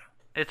 Damn.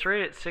 It's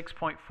rated at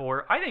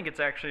 6.4. I think it's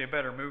actually a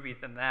better movie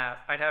than that.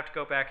 I'd have to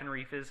go back and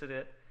revisit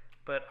it.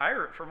 But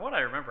from what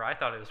I remember, I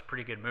thought it was a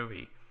pretty good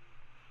movie.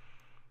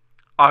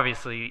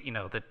 Obviously,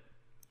 the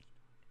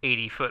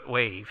 80-foot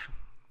wave.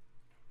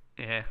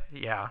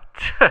 Yeah.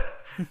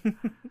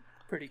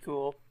 Pretty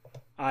cool.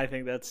 I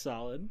think that's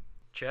solid.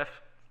 Jeff,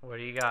 what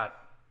do you got?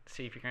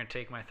 See if you're going to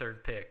take my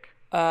third pick.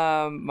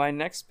 My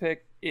next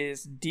pick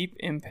is Deep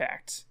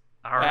Impact.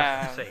 All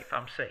right,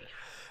 I'm safe.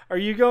 Are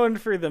you going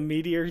for the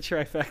meteor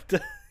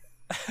trifecta?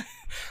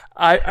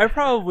 I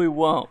probably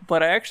won't,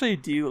 but I actually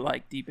do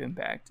like Deep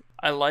Impact.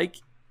 I like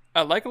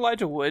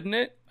Elijah Wood in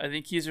it. I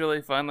think he's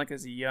really fun, like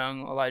as a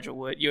young Elijah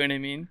Wood. You know what I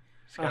mean?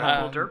 He's got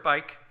a cool dirt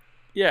bike.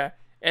 Yeah,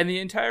 and the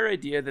entire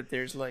idea that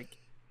there's like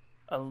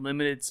a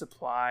limited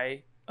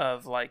supply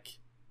of like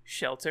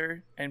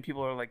shelter, and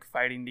people are like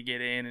fighting to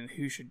get in, and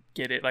who should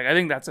get it. Like, I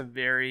think that's a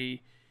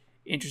very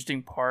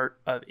interesting part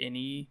of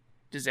any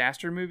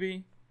disaster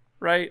movie,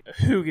 right?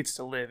 Who gets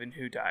to live and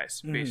who dies,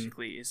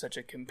 basically, is such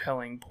a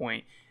compelling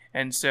point.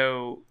 And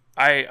so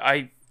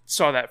I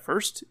saw that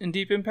first in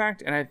Deep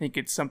Impact, and I think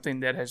it's something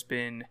that has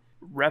been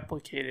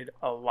replicated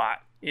a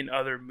lot in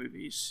other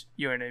movies.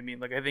 You know what I mean?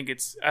 Like, I think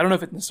I don't know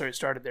if it necessarily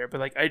started there, but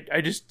like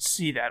I just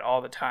see that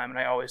all the time, and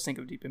I always think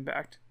of Deep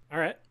Impact. All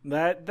right,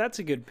 that's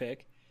a good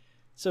pick.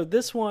 So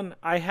this one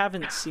I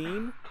haven't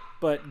seen,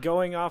 but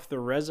going off the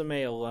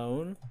resume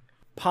alone,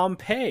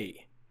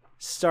 Pompeii,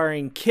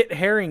 starring Kit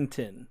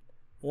Harington,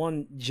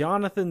 one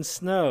Jonathan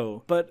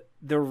Snow. But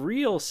the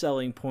real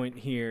selling point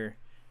here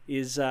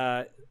is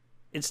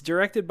it's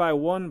directed by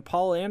one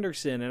Paul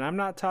Anderson, and I'm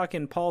not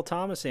talking Paul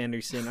Thomas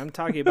Anderson. I'm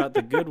talking about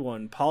the good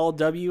one, Paul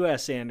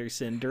W.S.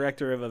 Anderson,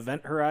 director of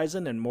Event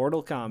Horizon and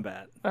Mortal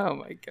Kombat. Oh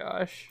my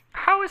gosh.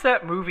 How is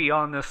that movie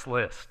on this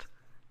list?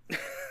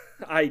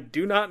 I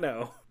do not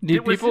know.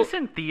 Was this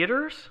in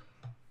theaters?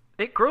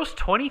 It grossed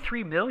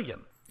 $23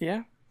 million.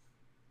 Yeah.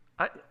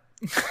 I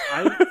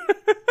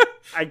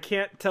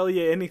can't tell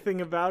you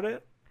anything about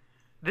it.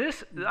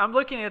 I'm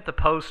looking at the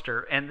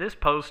poster, and this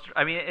poster,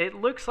 I mean, it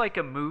looks like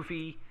a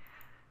movie.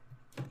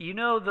 You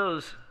know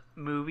those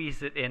movies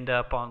that end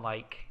up on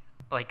like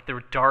like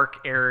the dark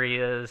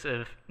areas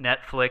of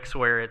Netflix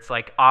where it's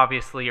like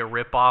obviously a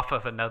ripoff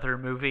of another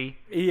movie.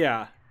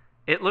 Yeah.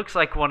 It looks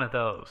like one of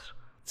those.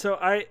 So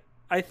I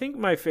think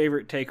my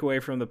favorite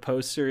takeaway from the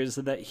poster is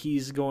that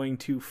he's going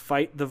to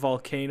fight the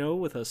volcano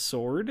with a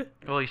sword.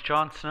 Well, he's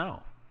Jon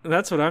Snow.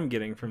 That's what I'm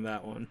getting from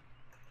that one.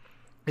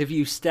 If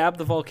you stab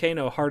the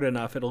volcano hard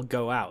enough, it'll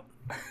go out.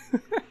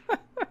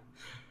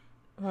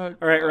 All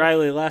right,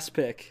 Riley, last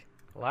pick.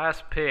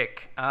 Last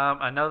pick.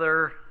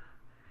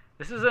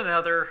 This is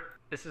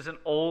an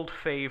old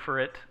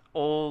favorite,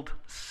 old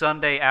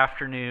Sunday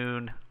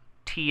afternoon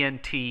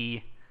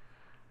TNT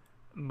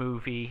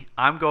movie.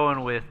 I'm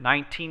going with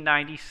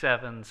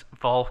 1997's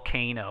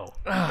Volcano.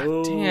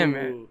 Oh, damn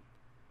it.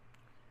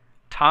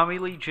 Tommy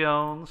Lee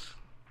Jones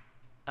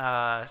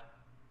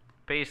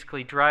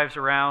basically drives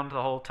around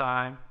the whole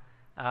time.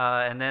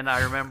 And then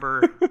I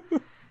remember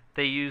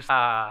they used,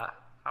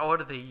 what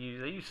did they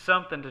use? They used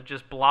something to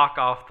just block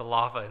off the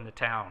lava in the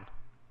town.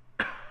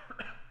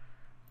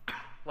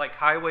 Like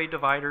highway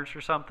dividers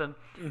or something.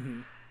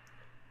 Mm-hmm.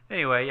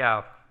 Anyway,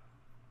 yeah.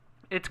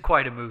 It's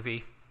quite a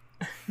movie.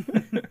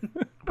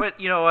 But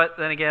you know what?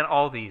 Then again,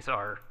 all these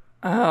are.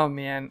 Oh,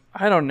 man.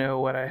 I don't know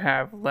what I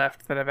have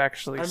left that I've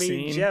actually seen. I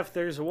mean, Jeff,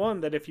 there's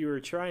one that if you were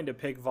trying to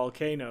pick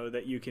Volcano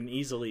that you can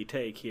easily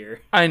take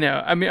here. I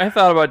know. I mean, I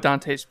thought about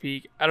Dante's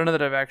Peak. I don't know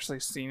that I've actually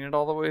seen it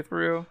all the way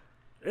through.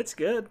 It's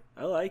good.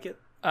 I like it.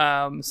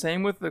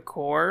 Same with The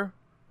Core.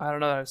 I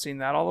don't know that I've seen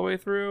that all the way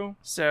through.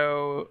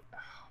 So, oh,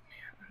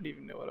 man, I don't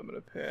even know what I'm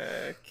going to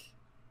pick.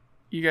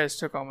 You guys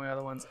took all my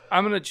other ones.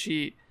 I'm going to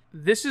cheat.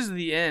 This Is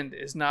the End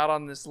is not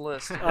on this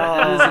list.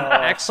 Oh.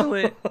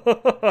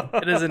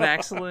 It is an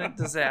excellent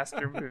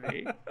disaster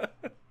movie.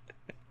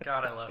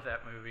 God, I love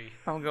that movie.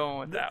 I'm going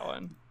with that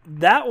one.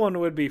 That one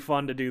would be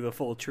fun to do the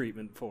full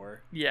treatment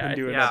for. Yeah. And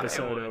do an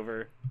episode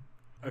over.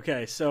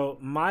 Okay, so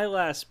my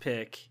last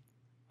pick,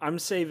 I'm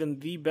saving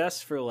the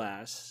best for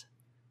last.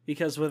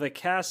 Because with a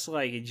cast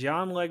like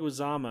John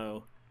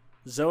Leguizamo,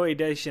 Zooey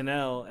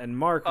Deschanel, and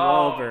Mark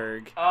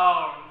Wahlberg.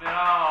 Oh,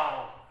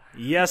 no.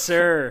 Yes,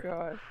 sir.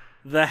 God.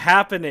 The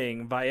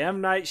Happening by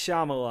M. Night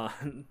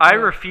Shyamalan. I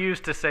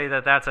refuse to say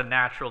that that's a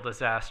natural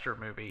disaster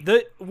movie.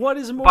 What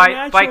is more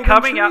natural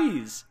than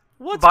trees?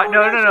 What's more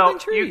natural than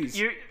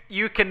trees?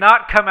 You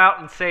cannot come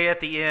out and say at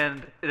the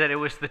end that it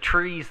was the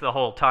trees the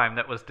whole time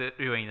that was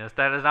doing this.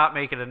 That does not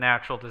make it a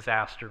natural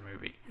disaster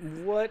movie.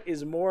 What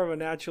is more of a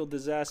natural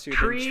disaster than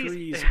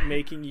trees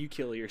making you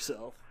kill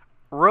yourself?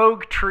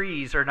 Rogue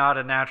trees are not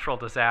a natural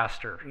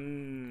disaster.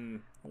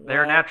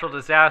 They're a natural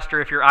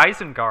disaster if you're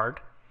Isengard.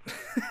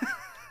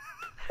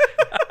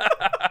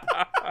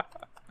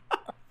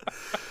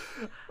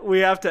 We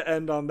have to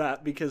end on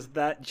that because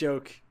that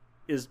joke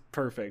is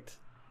perfect.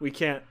 We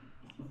can't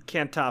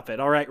top it.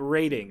 All right,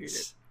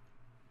 ratings.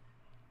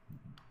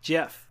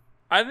 Jeff.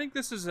 I think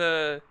this is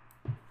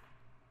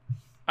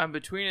I'm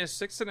between a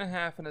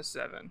 6.5 and a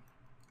 7.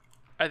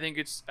 I think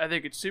it's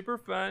super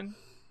fun.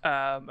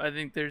 I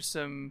think there's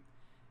some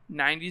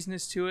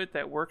 90s-ness to it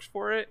that works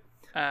for it,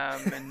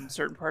 and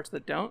certain parts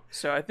that don't.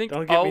 So I think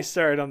don't get me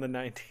started on the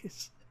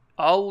 90s.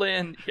 I'll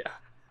land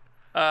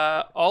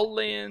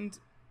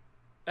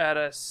at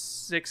a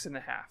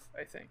 6.5.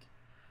 I think.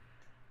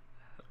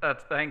 I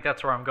think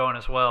that's where I'm going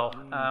as well.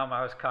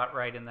 I was caught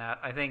right in that.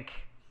 I think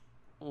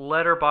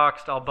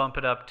Letterboxd, I'll bump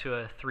it up to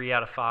a 3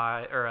 out of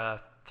 5 or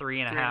a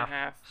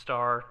 3.5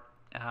 star.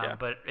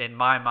 But in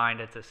my mind,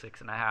 it's a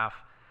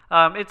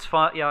 6.5. It's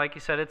fun. Yeah, like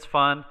you said, it's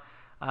fun.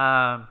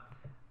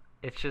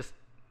 It's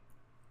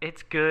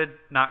good,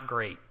 not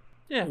great.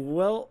 Yeah.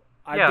 Well,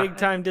 I big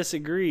time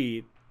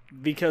disagree.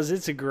 Because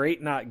it's a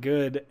great, not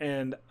good,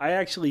 and I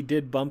actually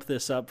did bump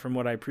this up from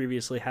what I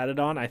previously had it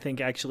on. I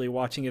think actually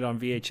watching it on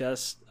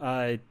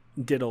VHS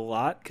did a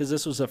lot, because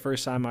this was the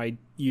first time I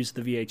used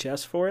the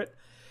VHS for it.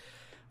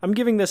 I'm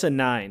giving this a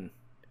 9.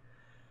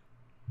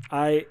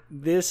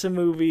 This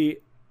movie,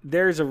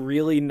 there's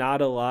really not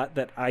a lot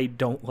that I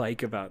don't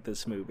like about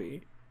this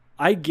movie.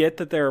 I get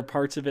that there are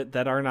parts of it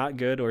that are not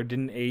good or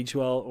didn't age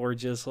well or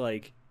just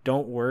like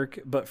don't work,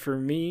 but for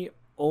me,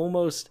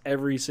 almost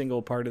every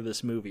single part of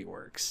this movie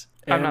works.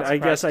 And I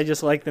guess I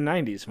just like the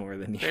 90s more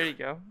than you. There you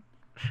go.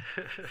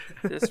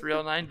 Just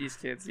real 90s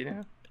kids, you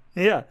know?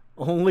 Yeah.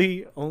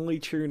 Only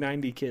true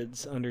 90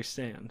 kids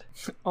understand.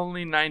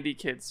 Only 90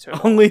 kids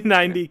total. Only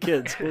 90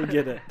 kids will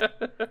get it.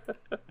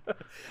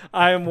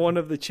 I am one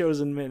of the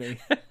chosen many.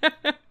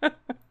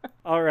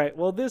 All right.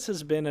 Well, this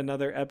has been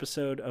another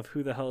episode of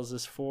Who the Hell Is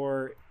This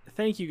For?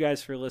 Thank you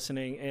guys for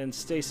listening, and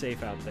stay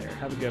safe out there.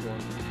 Have a good one.